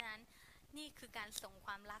ด้วยเพราะฉะนั้นนี่คือการส่งค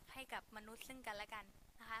วามรักให้กับมนุษย์ซึ่งกันและกัน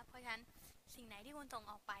นะคะเพราะฉะนั้นสิ่งไหนที่คุณส่ง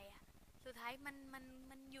ออกไปสุดท้าย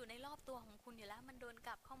มันอยู่ในรอบตัวของคุณอยู่แล้วมันโดนก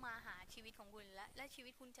ลับเข้ามาหาชีวิตของคุณแล้วและชีวิ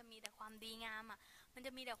ตคุณจะมีแต่ความดีงามมันจ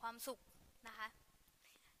ะมีแต่ความสุขนะคะ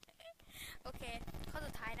โอเคข้อ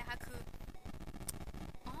สุดท้ายนะคะคือ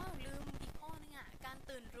ลืมอีกข้อนึงการ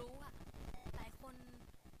ตื่นรู้หลายคน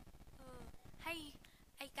ใ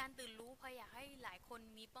ห้การตื่นรู้พออยากให้หลายคน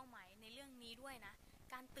มีเป้าหมายในเรื่องนี้ด้วยนะ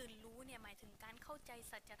การตื่นรู้เนี่ยหมายถึงการเข้าใจ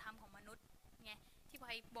สัจธรรมของมนุษย์ไงที่พล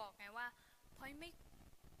อยบอกไงว่าพลอยไม่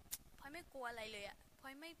กลัวอะไรเลยพลอ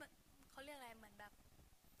ยไม่เขาเรียกอะไรเหมือนแบบ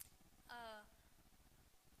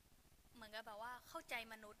เหมือนกับแบบว่าเข้าใจ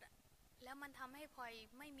มนุษย์ แล้วมันทำให้พลอย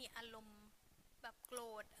ไม่มีอารมณ์แบบโกร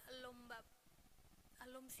ธอารมณ์แบบอา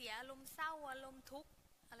รมณ์เสียอารมณ์เศร้าอารมณ์ทุกข์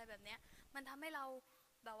อะไรแบบเนี้ยมันทำให้เรา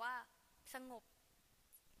แบบว่าสงบ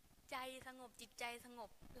ใจสงบจิตใจสงบ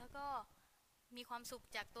แล้วก็มีความสุข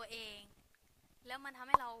จากตัวเองแล้วมันทำใ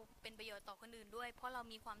ห้เราเป็นประโยชน์ต่อคนอื่นด้วยเพราะเรา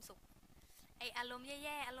มีความสุขไออารมณ์แ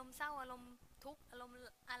ย่ๆอารมณ์เศร้าอารมณ์ทุกข์อารมณ์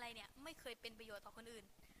อะไรเนี่ยไม่เคยเป็นประโยชน์ต่อคนอื่น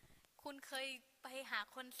คุณเคยไปหา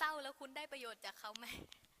คนเศร้าแล้วคุณได้ประโยชน์จากเขาไหม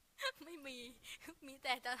ไม่มีมีแ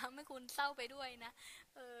ต่จะทำให้คุณเศร้าไปด้วยนะ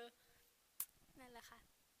เออนั่นแหละค่ะ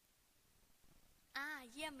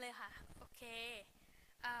เยี่ยมเลยค่ะโอเค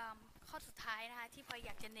ข้อสุดท้ายนะคะที่พลอยอ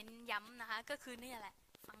ยากจะเน้นย้ำนะคะก็คือนี่แหละ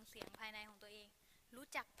ฟังเสียงภายในของตัวเองรู้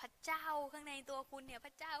จักพระเจ้าข้างในตัวคุณเนี่ยพ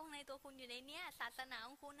ระเจ้าข้างในตัวคุณอยู่ในเนี้ยศาสนาข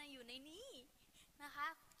องคุณนะอยู่ในนี้นะคะ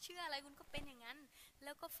เชื่ออะไรคุณก็เป็นอย่างนั้นแ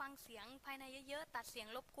ล้วก็ฟังเสียงภายในเยอะๆตัดเสียง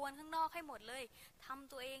รบกวนข้างนอกให้หมดเลยท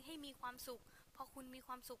ำตัวเองให้มีความสุขพอคุณมีค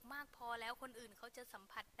วามสุขมากพอแล้วคนอื่นเขาจะสัม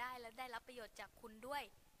ผัสได้และได้รับประโยชน์จากคุณด้วย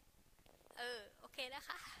โอเคนะค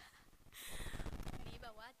ะวันนี้แบ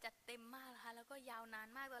บว่าจัดเต็มมากนะคะแล้วก็ยาวนาน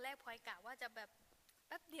มากตอนแรกพลอยกะว่าจะแบบแ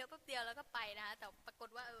ป๊บเดียวแล้วก็ไปนะคะแต่ปรากฏ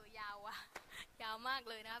ว่ายาวอะยาวมาก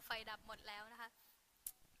เลยนะคะไฟดับหมดแล้วนะคะ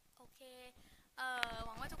โอเคห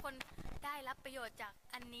วังว่าทุกคนได้รับประโยชน์จาก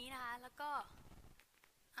อันนี้นะคะแล้วก็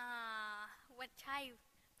ว่าใช่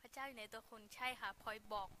พระเจ้าอยู่ในตัวคุณใช่ค่ะพลอย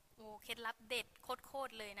บอกโอ้เคล็ดลับเด็ดโคต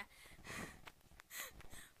รเลยนะ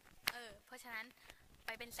เพราะฉะนั้นไป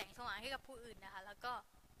เป็นแสงสว่างให้กับผู้อื่นนะคะแล้วก็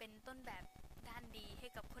เป็นต้นแบบด้านดีให้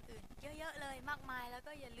กับคนอื่นเยอะๆเลยมากมายแล้ว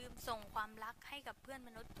ก็อย่าลืมส่งความรักให้กับเพื่อนม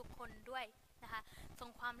นุษย์ทุกคนด้วยนะคะส่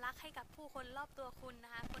งความรักให้กับผู้คนรอบตัวคุณน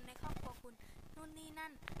ะคะคนในครอบครัวคุณนู่นนี่นั่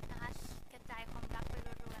นนะคะกระจายความรักไป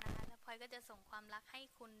รัวๆนะคะแล้วพลอยก็จะส่งความรักให้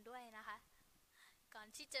คุณด้วยนะคะก่อน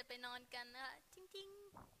ที่จะไปนอนกันนะคะจริง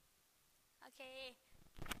ๆโอเค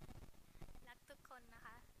รักทุกคนนะค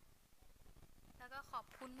ะแล้วก็ขอบ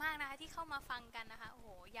คุณมากนะคะที่เข้ามาฟังกันนะคะโอ้โห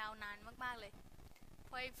ยาวนานมากๆเลยพ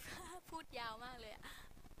ลอยพูดยาวมากเลยอะ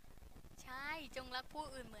ใช่จงรักผู้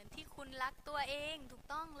อื่นเหมือนที่คุณรักตัวเองถูก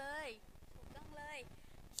ต้องเลยถูกต้องเลย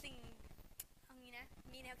สิ่งเอางี้นะ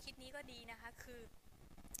มีแนวคิดนี้ก็ดีนะคะคือ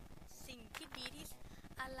สิ่งที่ดีที่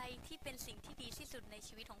อะไรที่เป็นสิ่งที่ดีที่สุดใน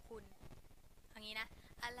ชีวิตของคุณอย่างนี้นะ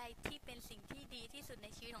อะไรที่เป็นสิ่งที่ดีที่สุดใน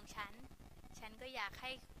ชีวิตของฉันก็อยากใ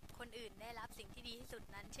ห้คนอื่นได้รับสิ่งที่ดีที่สุด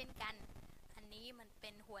นั้นเช่นกันอันนี้มันเป็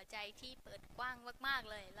นหัวใจที่เปิดกว้างมากๆ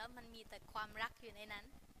เลยแล้วมันมีแต่ความรักอยู่ในนั้น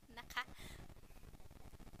นะคะ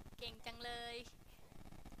เก่งจังเลย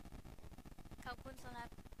ขอบคุณสำหรับ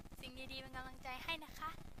สิ่งดีๆเป็นกำลังใจให้นะค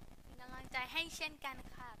ะเป็นกำลังใจให้เช่นกัน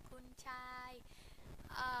ค่ะคุณชาย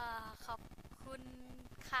ขอบคุณ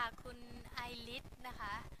ค่ะคุณไอริสนะค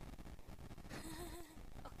ะ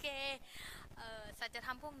โอเคสัจธ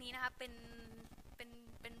รรมพวกนี้นะคะเป็น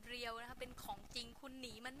เรียวนะคะเป็นของจริงคุณห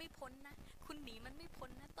นีมันไม่พ้นนะคุณหนีมันไม่พ้น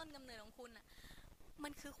นะต้นกำเนิดของคุณอ่ะมั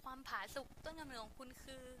นคือความผาสุกต้นกำเนิดของคุณ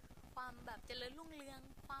คือความแบบเจริญรุ่งเรือง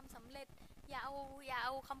ความสำเร็จอย่าเอ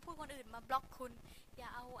าคำพูดคนอื่นมาบล็อกคุณอย่า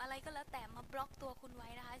เอาอะไรก็แล้วแต่มาบล็อกตัวคุณไว้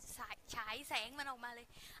นะคะฉายแสงมันออกมาเลย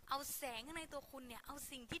เอาแสงข้างในตัวคุณเนี่ยเอา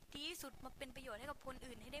สิ่งที่ดีที่สุดมาเป็นประโยชน์ให้กับคน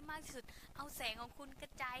อื่นให้ได้มากที่สุดเอาแสงของคุณกร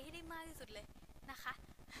ะจายให้ได้มากที่สุดเลยนะคะ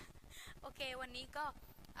โอเควันนี้ก็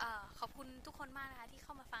ขอบคุณทุกคนมากนะคะที่เข้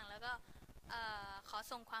ามาฟังแล้วก็ขอ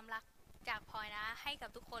ส่งความรักจากพลอยนะให้กับ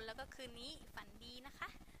ทุกคนแล้วก็คืนนี้ฝันดีนะคะ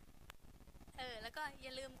แล้วก็อย่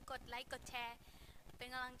าลืมกดไลค์กดแชร์เป็น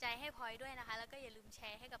กำลังใจให้พลอยด้วยนะคะแล้วก็อย่าลืมแช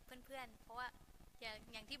ร์ให้กับเพื่อนๆเพราะว่า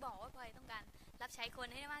อย่างที่บอกว่าพลอยต้องการรับใช้คน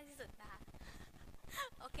ให้ได้มากที่สุดนะคะ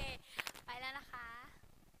โอเคไปแล้วนะคะ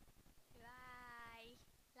บาย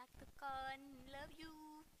รักทุกคน love you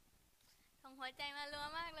ส่งหัวใจมารัว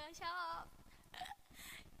มากเลยช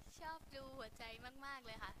อบดูหัวใจมากๆเ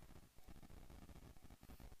ลยค่ะ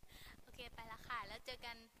โอเคไปละค่ะแล้วเจอ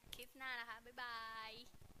กันคลิปหน้านะคะบ๊ายบาย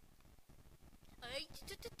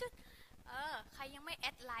จุดใครยังไม่แอ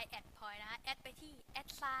ดไลน์แอดพลอยนะคะแอดไปที่แอด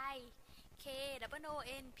ไลน์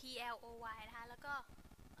KWONPLOY นะคะแล้วก็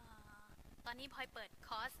ตอนนี้พลอยเปิดค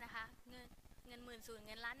อร์สนะคะเงินหมื่นสู่เ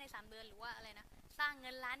งินล้านใน3 เดือนหรือว่าอะไรนะสร้างเ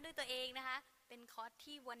งินล้านด้วยตัวเองนะคะเป็นคอร์ส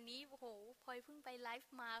ที่วันนี้โอ้โหพลอยเพิ่งไปไล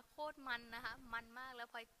ฟ์มาโคตรมันนะคะมันมากแล้ว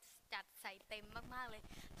พลอยจัดใส่เต็มมากๆเลย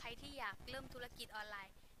ใครที่อยากเริ่มธุรกิจออนไล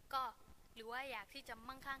น์ก็หรือว่าอยากที่จะ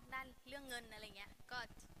มั่งคั่งด้านเรื่องเงินอะไรเงี้ยก็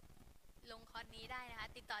ลงคอร์สนี้ได้นะคะ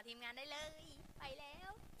ติดต่อทีมงานได้เลยไปแล้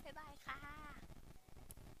วบ๊ายบายค่ะ